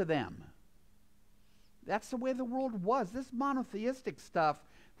real to them. That's the way the world was. This monotheistic stuff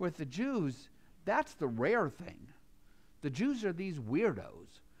with the Jews, that's the rare thing. The Jews are these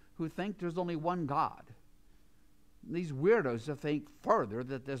weirdos who think there's only one God. These weirdos who think further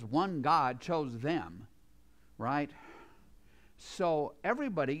that this one God chose them, right? So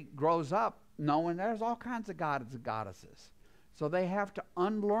everybody grows up knowing there's all kinds of gods and goddesses. So they have to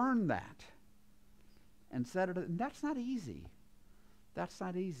unlearn that and set it. And that's not easy. That's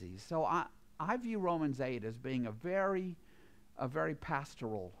not easy. So I view Romans 8 as being a very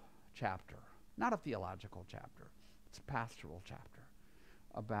pastoral chapter, not a theological chapter. It's a pastoral chapter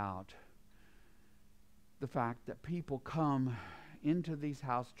about the fact that people come into these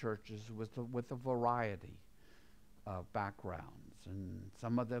house churches with a variety of backgrounds, and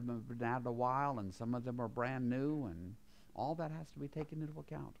some of them have been at a while, and some of them are brand new, and all that has to be taken into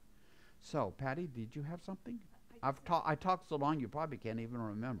account. So, Patty, did you have something? I talked so long you probably can't even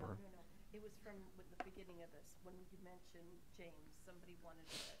remember. No. It was from the beginning of this, when you mentioned James. Somebody wanted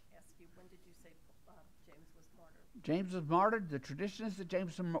to ask you, when did you say James was martyred? James was martyred. The tradition is that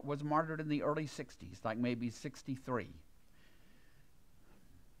James was martyred in the early 60s, like maybe 63.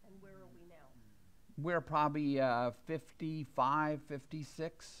 And where are we now? We're probably 55,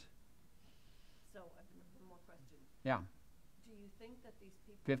 56. So I have one more question. Yeah, Do you think that these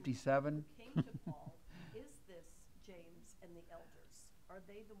people 57. who came to Paul, is this James and the elders? Are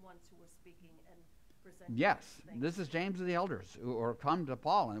they the ones who are speaking and presenting Yes, things? this is James and the elders who are come to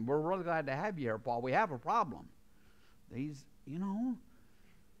Paul, and we're really glad to have you here, Paul. We have a problem. These,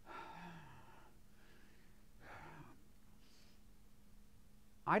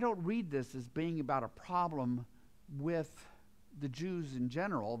 I don't read this as being about a problem with the Jews in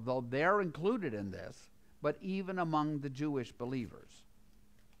general, though they're included in this, but even among the Jewish believers.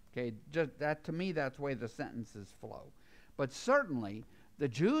 Okay, just that, to me, that's the way the sentences flow. But certainly, the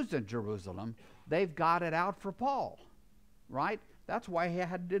Jews in Jerusalem, they've got it out for Paul, right? That's why he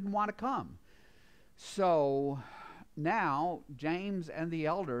didn't want to come. So now James and the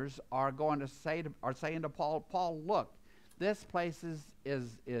elders are going to saying to Paul, look, this place is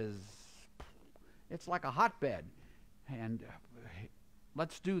it's like a hotbed, and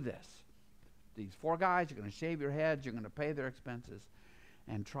let's do this. these 4 guys, you're going to shave your heads, you're going to pay their expenses,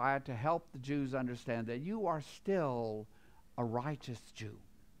 and try to help the Jews understand that you are still a righteous Jew,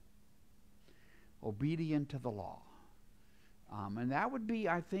 obedient to the law. And that would be,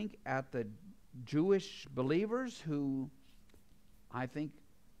 I think, at the Jewish believers who, I think,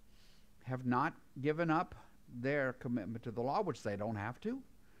 have not given up their commitment to the law, which they don't have to,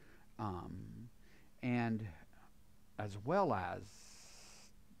 and as well as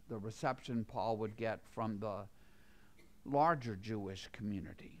the reception Paul would get from the larger Jewish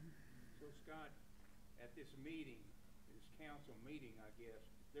community. So Scott, at this meeting, this council meeting, I guess,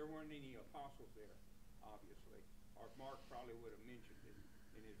 there weren't any apostles there, obviously, or Mark probably would have mentioned it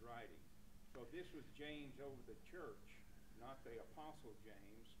in his writing. So this was James over the church, not the apostle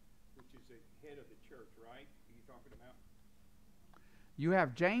James, which is the head of the church, right? Are you talking about? You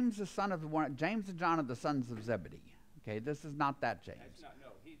have James, the son of one. James and John are the sons of Zebedee. Okay, this is not that James. That's not, no.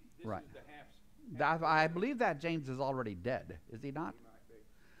 This Right. is the half. I believe that James is already dead. Is he not? He might be.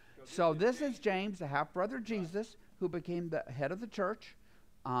 So this is James, the half-brother of Jesus, who became the head of the church.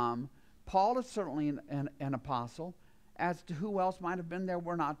 Paul is certainly an apostle. As to who else might have been there,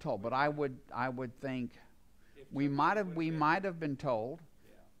 we're not told. But I would think If we somebody might have been told.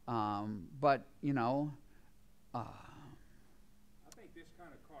 Yeah. But you know, I think this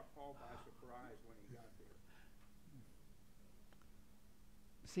kind of caught Paul by surprise when he got there.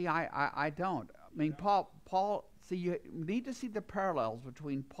 see, I don't. I mean, Paul. See, you need to see the parallels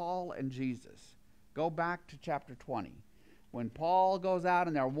between Paul and Jesus. Go back to chapter 20. When Paul goes out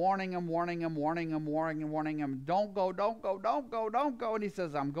and they're warning him, don't go, don't go, don't go, don't go. And he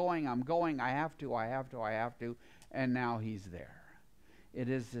says, I'm going, I have to. And now he's there. It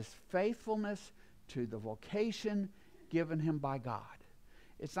is this faithfulness to the vocation given him by God.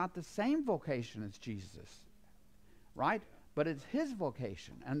 It's not the same vocation as Jesus, right? But it's his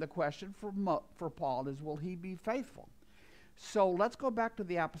vocation. And the question for Paul is, will he be faithful? So let's go back to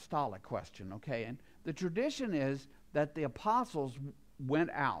the apostolic question, okay? And the tradition is that the apostles went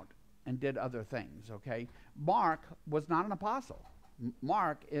out and did other things, okay? Mark was not an apostle.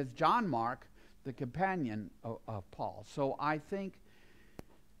 Mark is John Mark, the companion of Paul. So I think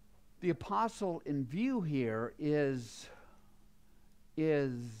the apostle in view here is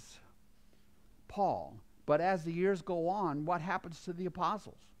Paul. But as the years go on, what happens to the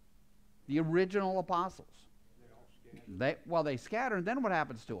apostles? The original apostles. They scatter, and then what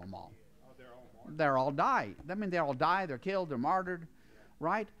happens to them all? Oh, they're all martyred. They're all die. I mean, they all die, they're killed, they're martyred,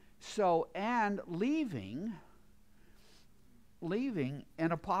 right? So, and leaving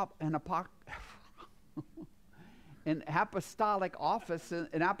an apostolic office in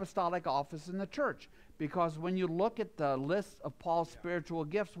the church. Because when you look at the list of Paul's spiritual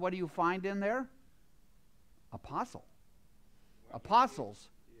gifts, what do you find in there? Apostles,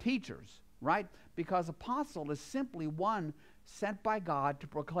 teachers, right? Because apostle is simply one sent by God to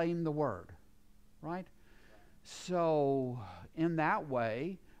proclaim the word, right? So in that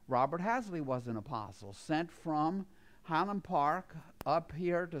way, Robert Hasley was an apostle, sent from Highland Park up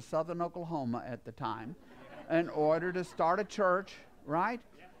here to southern Oklahoma at the time in order to start a church, right?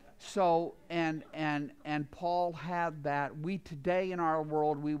 So, and Paul had that. We today in our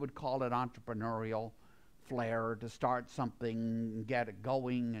world, we would call it entrepreneurial flair, to start something, get it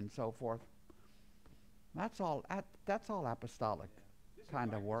going, and so forth. That's all apostolic This kind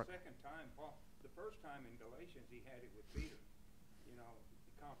is of like work. The second time, Paul. The first time in Galatians, he had it with Peter. You know,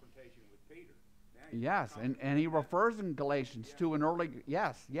 the confrontation with Peter. Now he's Yes, got a and he confrontation- refers in Galatians to an early,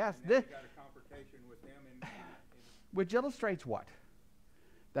 yes. and now This, he got a confrontation with them which illustrates what?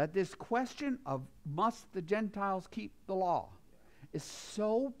 That this question of must the Gentiles keep the law is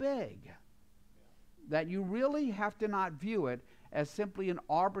so big that you really have to not view it as simply an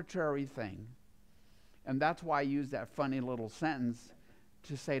arbitrary thing. And that's why I use that funny little sentence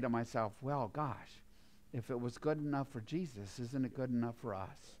to say to myself, well, gosh, if it was good enough for Jesus, isn't it good enough for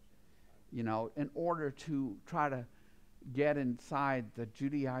us? You know, in order to try to get inside the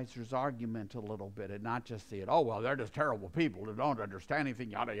Judaizers' argument a little bit and not just see it, oh, well, they're just terrible people who don't understand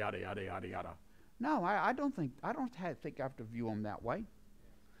anything, yada, yada, yada, yada, yada. No, I don't think I have to view them that way.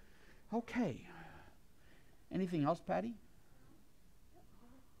 Okay. Anything else, Patty?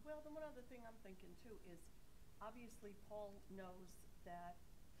 Well, the one other thing I'm thinking too is, obviously Paul knows that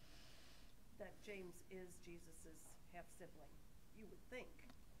James is Jesus's half sibling. You would think.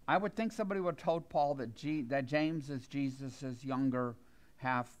 I would think somebody would have told Paul that James is Jesus' younger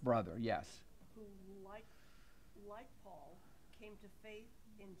half brother. Yes. Who, like Paul, came to faith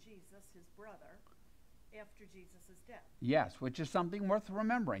in Jesus, his brother, after Jesus' death. Yes, which is something worth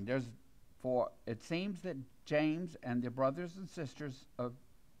remembering. It seems that James and the brothers and sisters of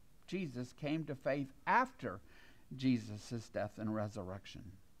Jesus came to faith after Jesus' death and resurrection.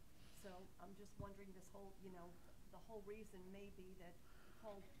 So I'm just wondering this whole, the whole reason may be that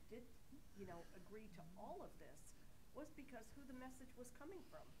Paul did, agree to all of this was because who the message was coming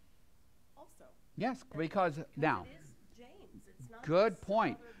from also. Yes, That- because now, it is James. It's not good this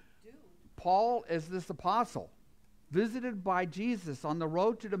point. other dude. Paul is this apostle visited by Jesus on the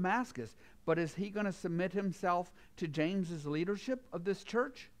road to Damascus, but is he going to submit himself to James's leadership of this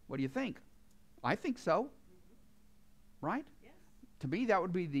church? What do you think? I think so. Right? Yes. To me, that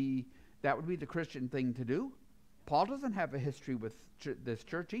would be the Christian thing to do. Paul doesn't have a history with this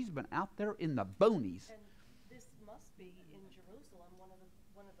church. He's been out there in the boonies. And this must be in Jerusalem, one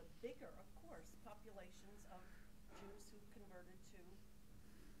of the bigger, of course, populations of Jews who converted to.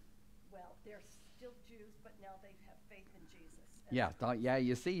 Well, they're still Jews, but now they have faith in Jesus. And Yeah,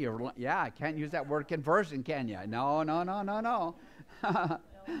 you see, I can't use that word conversion, can you? No.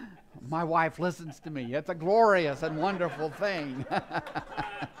 My wife listens to me. It's a glorious and wonderful thing.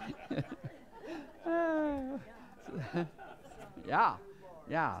 Yeah,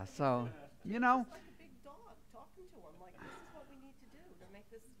 so, It's like a big dog talking to him, like, this is what we need to do to make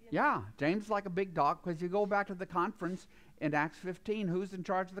this, yeah, James is like a big dog, because you go back to the conference in Acts 15, who's in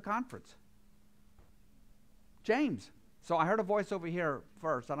charge of the conference? James. So I heard a voice over here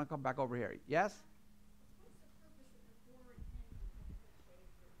first, and I'll come back over here. Yes?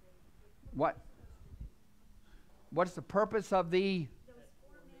 What's the purpose of the...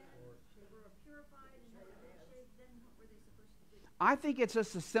 I think it's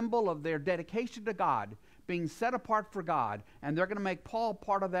just a symbol of their dedication to God, being set apart for God, and they're going to make Paul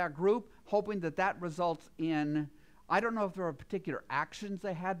part of that group, hoping that that results in, I don't know if there are particular actions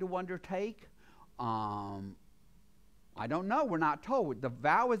they had to undertake. I don't know. We're not told. The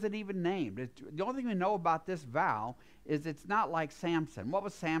vow isn't even named. The only thing we know about this vow is it's not like Samson. What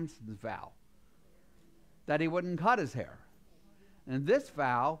was Samson's vow? That he wouldn't cut his hair. And this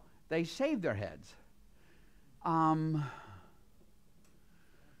vow, they shaved their heads.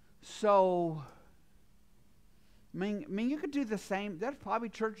 So, I mean, you could do the same. There's probably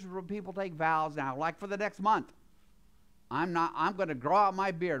churches where people take vows now, like for the next month. I'm going to grow out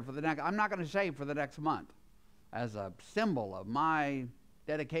my beard for the next, I'm not going to shave for the next month as a symbol of my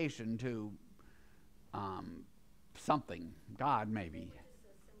dedication to something, God maybe.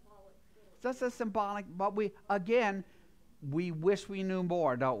 Just a symbolic, but we wish we knew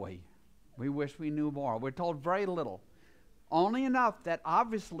more, don't we? We wish we knew more. We're told very little. Only enough that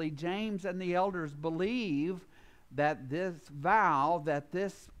obviously James and the elders believe that this vow, that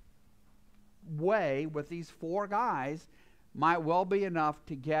this way with these four guys might well be enough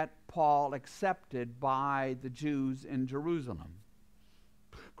to get Paul accepted by the Jews in Jerusalem,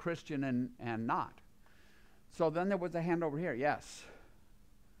 Christian and not. So then there was a hand over here. Yes.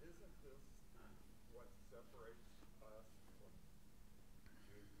 Isn't this what separates us from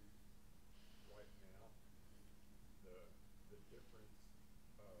Jews right now? The difference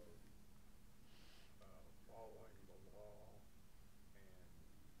of following the law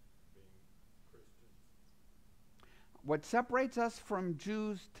and being Christians? What separates us from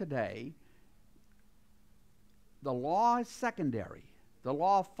Jews today, the law is secondary. The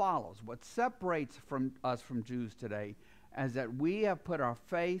law follows. What separates us from Jews today is that we have put our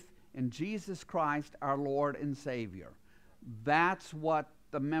faith in Jesus Christ, our Lord and Savior. That's what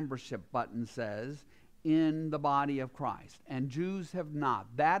the membership button says in the body of Christ. And Jews have not.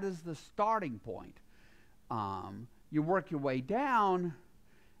 That is the starting point. You work your way down,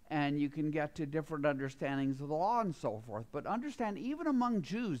 and you can get to different understandings of the law and so forth. But understand, even among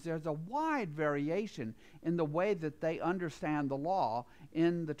Jews, there's a wide variation in the way that they understand the law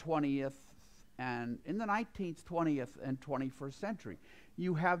in the 20th and in the 19th, 20th, and 21st century.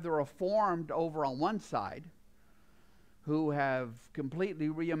 You have the Reformed over on one side, who have completely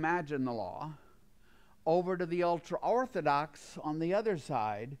reimagined the law, over to the ultra-Orthodox on the other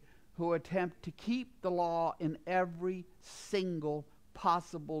side, who attempt to keep the law in every single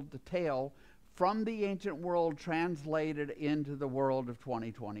possible detail from the ancient world translated into the world of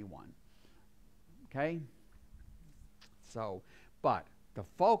 2021. Okay? So, but the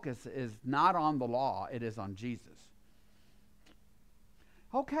focus is not on the law, it is on Jesus.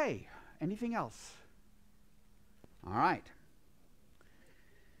 Okay, anything else? All right.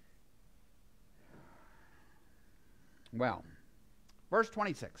 Well, verse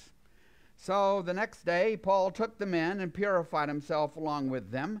 26. So the next day Paul took the men and purified himself along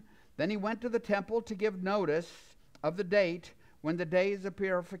with them. Then he went to the temple to give notice of the date when the days of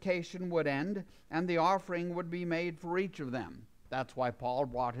purification would end and the offering would be made for each of them. That's why Paul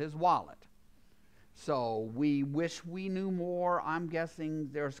brought his wallet. So we wish we knew more. I'm guessing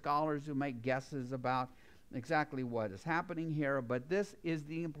there are scholars who make guesses about exactly what is happening here, but this is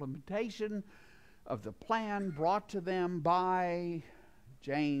the implementation of the plan brought to them by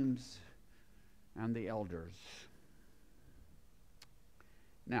James and the elders.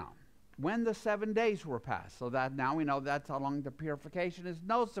 Now, when the 7 days were passed, so that now we know that's how long the purification is.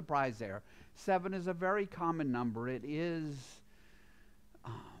 No surprise there. 7 is a very common number. It is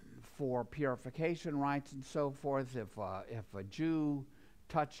for purification rites and so forth. If a Jew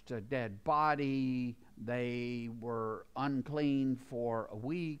touched a dead body, they were unclean for a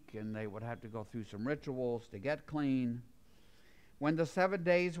week, and they would have to go through some rituals to get clean. When the 7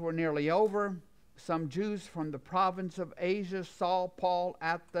 days were nearly over, some Jews from the province of Asia saw Paul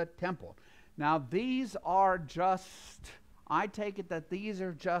at the temple. Now these are just, I take it that these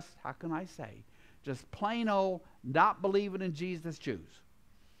are just, how can I say, just plain old not believing in Jesus Jews.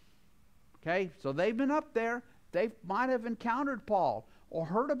 Okay, so they've been up there. They might have encountered Paul or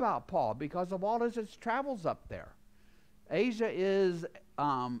heard about Paul because of all his travels up there. Asia is,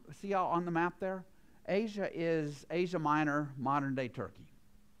 see how on the map there? Asia is Asia Minor, modern-day Turkey.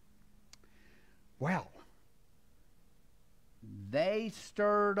 Well, they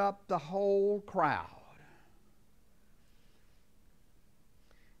stirred up the whole crowd,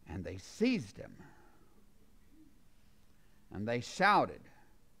 and they seized him, and they shouted,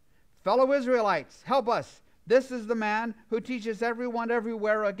 "Fellow Israelites, help us! This is the man who teaches everyone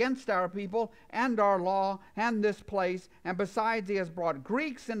everywhere against our people and our law and this place, and besides he has brought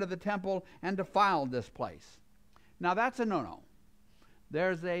Greeks into the temple and defiled this place." Now that's a no-no.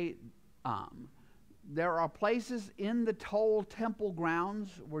 There are places in the whole temple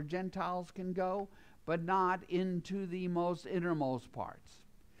grounds where Gentiles can go, but not into the most innermost parts.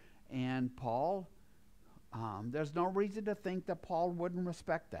 And Paul, there's no reason to think that Paul wouldn't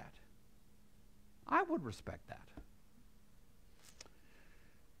respect that. I would respect that.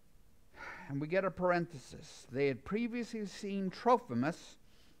 And we get a parenthesis. They had previously seen Trophimus,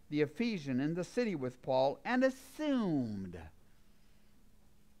 the Ephesian, in the city with Paul and assumed.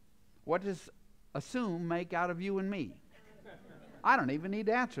 What does assume make out of you and me? I don't even need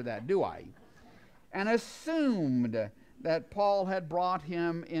to answer that, do I? And assumed that Paul had brought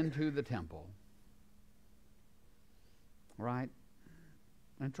him into the temple. Right?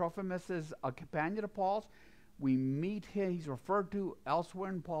 And Trophimus is a companion of Paul's. We meet him. He's referred to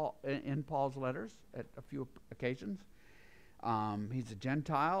elsewhere in Paul's letters at a few occasions. He's a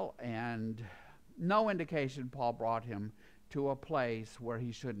Gentile, and no indication Paul brought him to a place where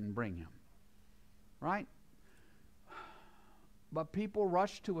he shouldn't bring him. Right? But people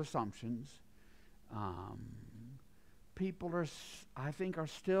rush to assumptions. People are, I think, are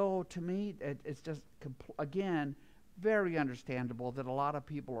still, to me, it's just, again, very understandable that a lot of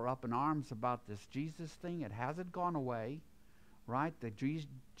people are up in arms about this Jesus thing. It hasn't gone away, right? The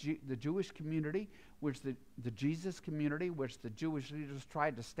Jewish community, the Jesus community, which the Jewish leaders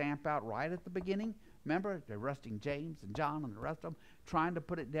tried to stamp out right at the beginning. Remember, they're arresting James and John and the rest of them, trying to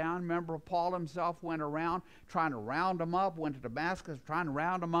put it down. Remember, Paul himself went around trying to round them up, went to Damascus trying to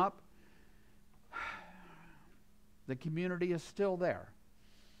round them up. The community is still there.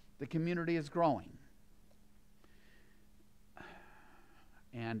 The community is growing.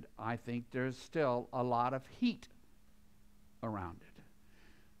 And I think there's still a lot of heat around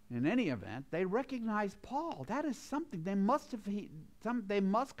it. In any event, they recognize Paul. That is something. They must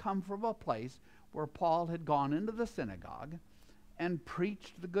come from a place where Paul had gone into the synagogue and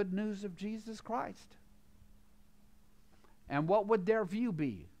preached the good news of Jesus Christ. And what would their view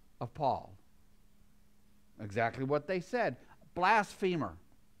be of Paul? Exactly what they said. Blasphemer.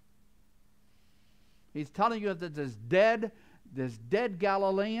 He's telling you that this dead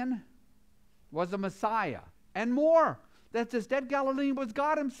Galilean was a Messiah. And more, that this dead Galilean was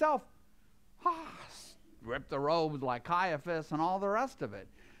God himself. Ripped the robes like Caiaphas and all the rest of it.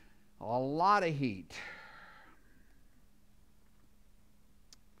 A lot of heat.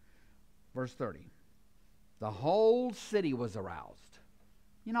 Verse 30. The whole city was aroused.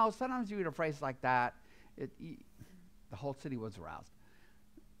 You know, sometimes you read a phrase like that, the whole city was aroused.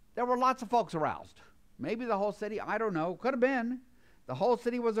 There were lots of folks aroused. Maybe the whole city, I don't know, could have been. The whole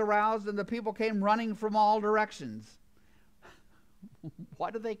city was aroused and the people came running from all directions.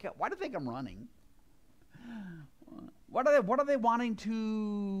 Why do they come running? What are they wanting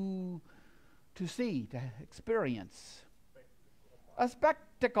to see, to experience? A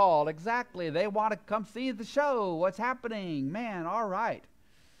spectacle, exactly. They want to come see the show, what's happening. Man, all right.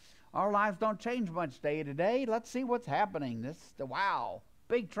 Our lives don't change much day to day. Let's see what's happening. Wow,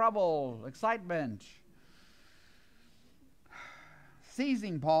 big trouble, excitement.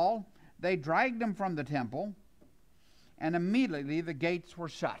 Seizing Paul, They dragged him from the temple, and immediately the gates were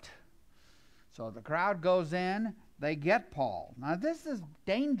shut. So the crowd goes in, they get Paul. Now this is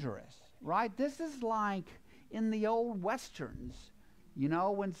dangerous, right? This is like in the old westerns, you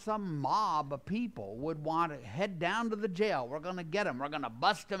know, when some mob of people would want to head down to the jail. We're going to get him. We're going to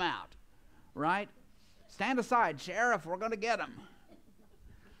bust him out, right? Stand aside, sheriff. We're going to get him.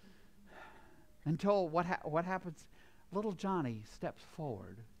 Until what happens? Little Johnny steps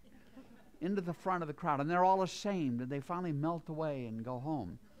forward into the front of the crowd, and they're all ashamed, and they finally melt away and go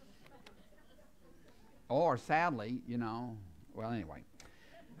home. Or sadly, you know, well, anyway.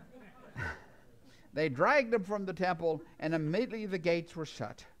 They dragged him from the temple, and immediately the gates were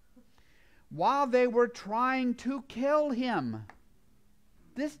shut. While they were trying to kill him.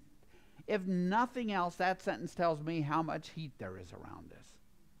 This, if nothing else, that sentence tells me how much heat there is around this.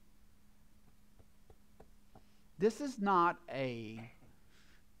 This is not a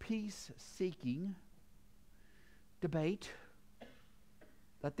peace-seeking debate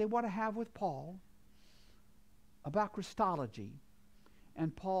that they want to have with Paul about Christology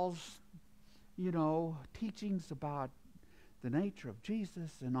and Paul's, you know, teachings about the nature of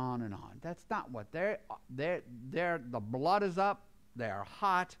Jesus and on and on. That's not what they're the blood is up, they're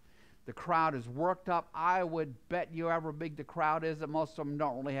hot, the crowd is worked up. I would bet you however big the crowd is that most of them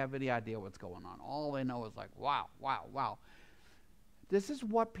don't really have any idea what's going on. All they know is like, wow, wow, wow. This is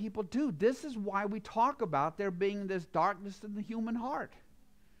what people do. This is why we talk about there being this darkness in the human heart.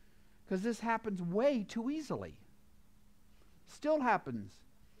 Because this happens way too easily. Still happens.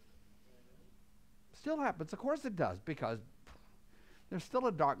 Still happens. Of course it does, because there's still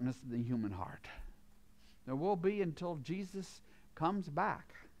a darkness in the human heart. There will be until Jesus comes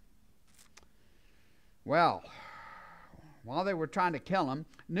back. Well, while they were trying to kill him,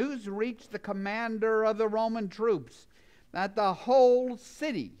 news reached the commander of the Roman troops that the whole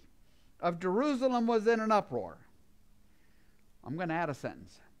city of Jerusalem was in an uproar. I'm going to add a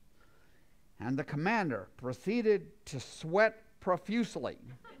sentence. And the commander proceeded to sweat profusely.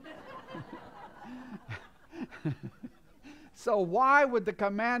 So why would the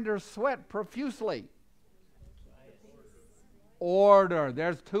commander sweat profusely? Order.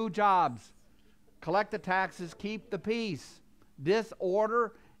 There's two jobs. Collect the taxes, keep the peace.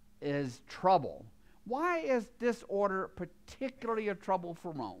 Disorder is trouble. Why is disorder particularly a trouble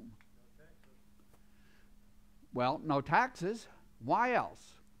for Rome? Well, no taxes. Why else?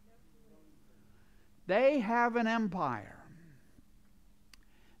 They have an empire.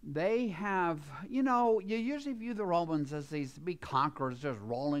 They have, you know, you usually view the Romans as these big conquerors just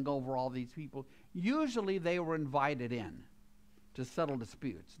rolling over all these people. Usually they were invited in to settle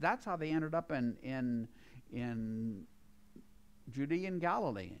disputes. That's how they ended up in Judea and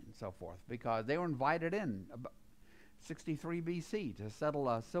Galilee and so forth, because they were invited in 63 BC to settle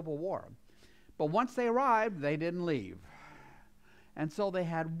a civil war. But once they arrived, they didn't leave. And so they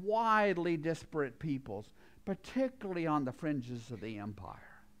had widely disparate peoples, particularly on the fringes of the empire.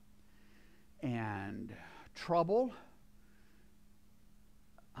 And trouble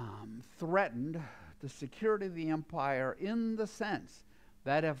threatened the security of the empire in the sense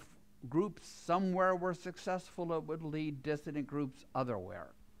that if groups somewhere were successful, it would lead dissident groups otherwhere,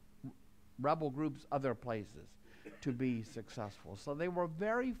 rebel groups other places, to be successful. So they were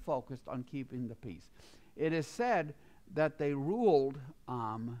very focused on keeping the peace. It is said that they ruled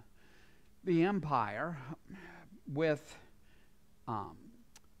the empire with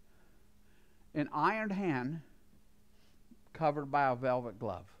an iron hand covered by a velvet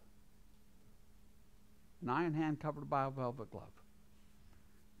glove. An iron hand covered by a velvet glove.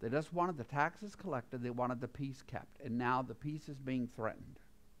 They just wanted the taxes collected. They wanted the peace kept. And now the peace is being threatened.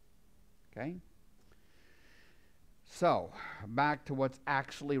 Okay? So, back to what's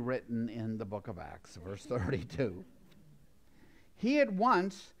actually written in the book of Acts, verse 32. He at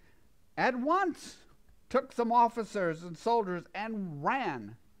once took some officers and soldiers and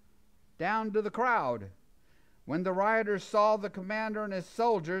ran down to the crowd. When the rioters saw the commander and his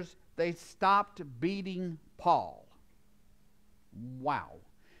soldiers, they stopped beating Paul. Wow.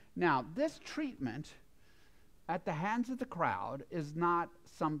 Now, this treatment at the hands of the crowd is not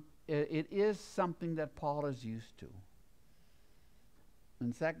it is something that Paul is used to.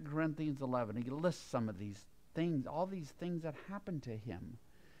 In 2 Corinthians 11, he lists some of these things, all these things that happened to him.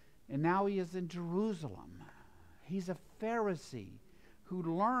 And now he is in Jerusalem. He's a Pharisee who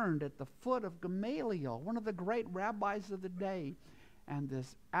learned at the foot of Gamaliel, one of the great rabbis of the day. And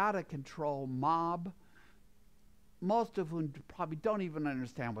this out-of-control mob, most of whom probably don't even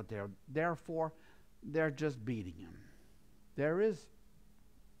understand what they're there for, they're just beating him. There is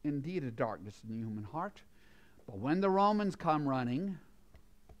indeed a darkness in the human heart. But when the Romans come running,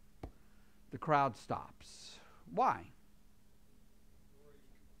 the crowd stops. Why?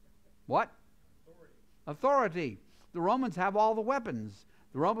 What? Authority. The Romans have all the weapons.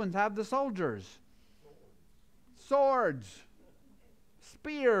 The Romans have the soldiers. Swords.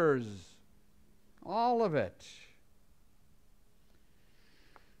 Spears. All of it.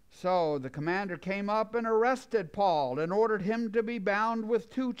 So the commander came up and arrested Paul and ordered him to be bound with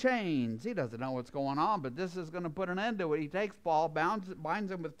 2 chains. He doesn't know what's going on, but this is going to put an end to it. He takes Paul,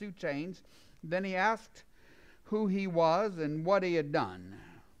 binds him with 2 chains. Then he asked who he was and what he had done.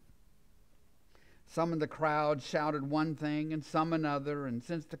 Some in the crowd shouted one thing and some another, and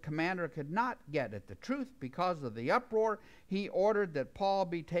since the commander could not get at the truth because of the uproar, he ordered that Paul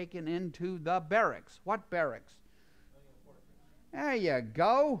be taken into the barracks. What barracks? There you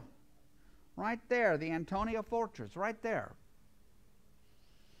go. Right there, the Antonia Fortress, right there.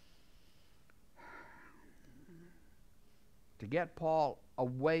 To get Paul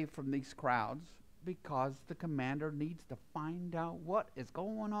away from these crowds, because the commander needs to find out what is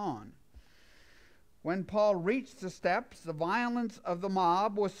going on. When Paul reached the steps, the violence of the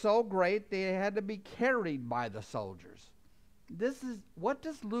mob was so great they had to be carried by the soldiers. What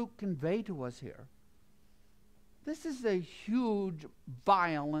does Luke convey to us here? This is a huge,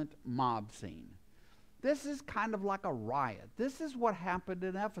 violent mob scene. This is kind of like a riot. This is what happened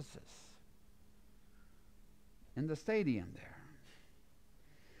in Ephesus, in the stadium there.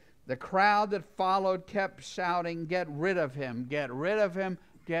 The crowd that followed kept shouting, "Get rid of him, get rid of him,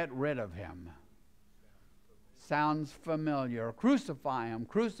 get rid of him." Sounds familiar. Crucify him,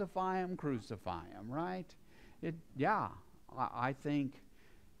 crucify him, crucify him, right? I think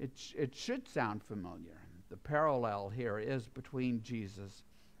it should sound familiar. The parallel here is between Jesus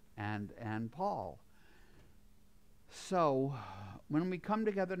and Paul. So, when we come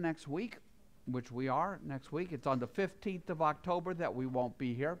together next week, which we are next week, it's on the 15th of October that we won't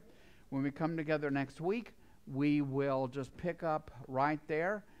be here. When we come together next week, we will just pick up right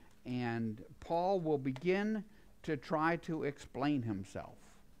there, and Paul will begin to try to explain himself.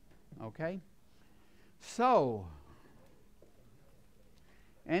 Okay? So,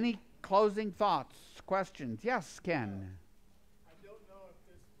 any closing thoughts, questions? Yes, Ken. I don't know if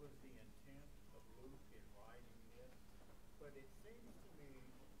this was the intent of Luke in writing this, but it seems to me,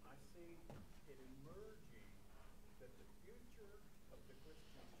 I see it emerging that the future of the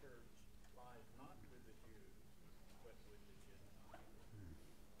Christian church lies not with the Jews, but with the Gentiles.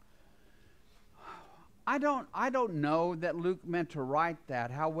 I don't know that Luke meant to write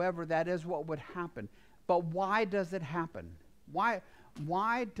that. However, that is what would happen. But why does it happen? Why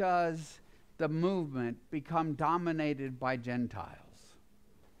does the movement become dominated by Gentiles?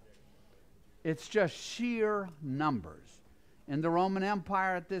 It's just sheer numbers. In the Roman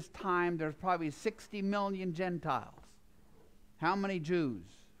Empire at this time, there's probably 60 million Gentiles. How many Jews?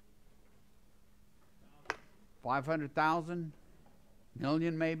 500,000?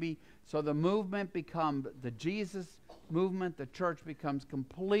 Million maybe? So the movement becomes, the Jesus movement, the church becomes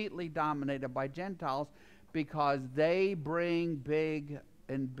completely dominated by Gentiles because they bring big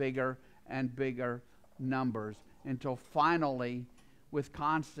and bigger and bigger numbers until finally, with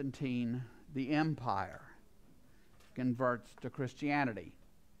Constantine, the empire converts to Christianity.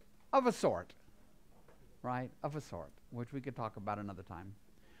 Of a sort. Right? Of a sort. Which we could talk about another time.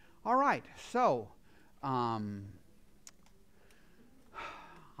 All right. So, I'll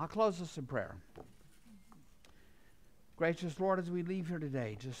close this in prayer. Gracious Lord, as we leave here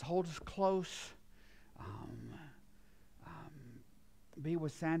today, just hold us close. Be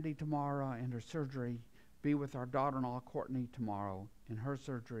with Sandy tomorrow in her surgery. Be with our daughter-in-law, Courtney, tomorrow in her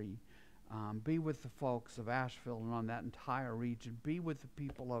surgery. Be with the folks of Asheville and on that entire region. Be with the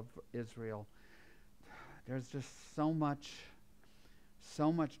people of Israel. There's just so much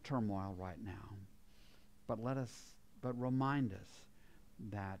turmoil right now. But remind us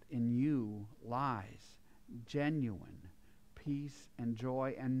that in you lies genuine peace and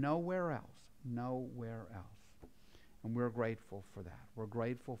joy, and nowhere else. And we're grateful for that. We're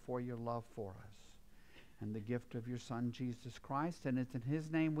grateful for your love for us and the gift of your Son, Jesus Christ. And it's in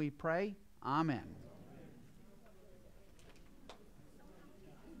his name we pray. Amen.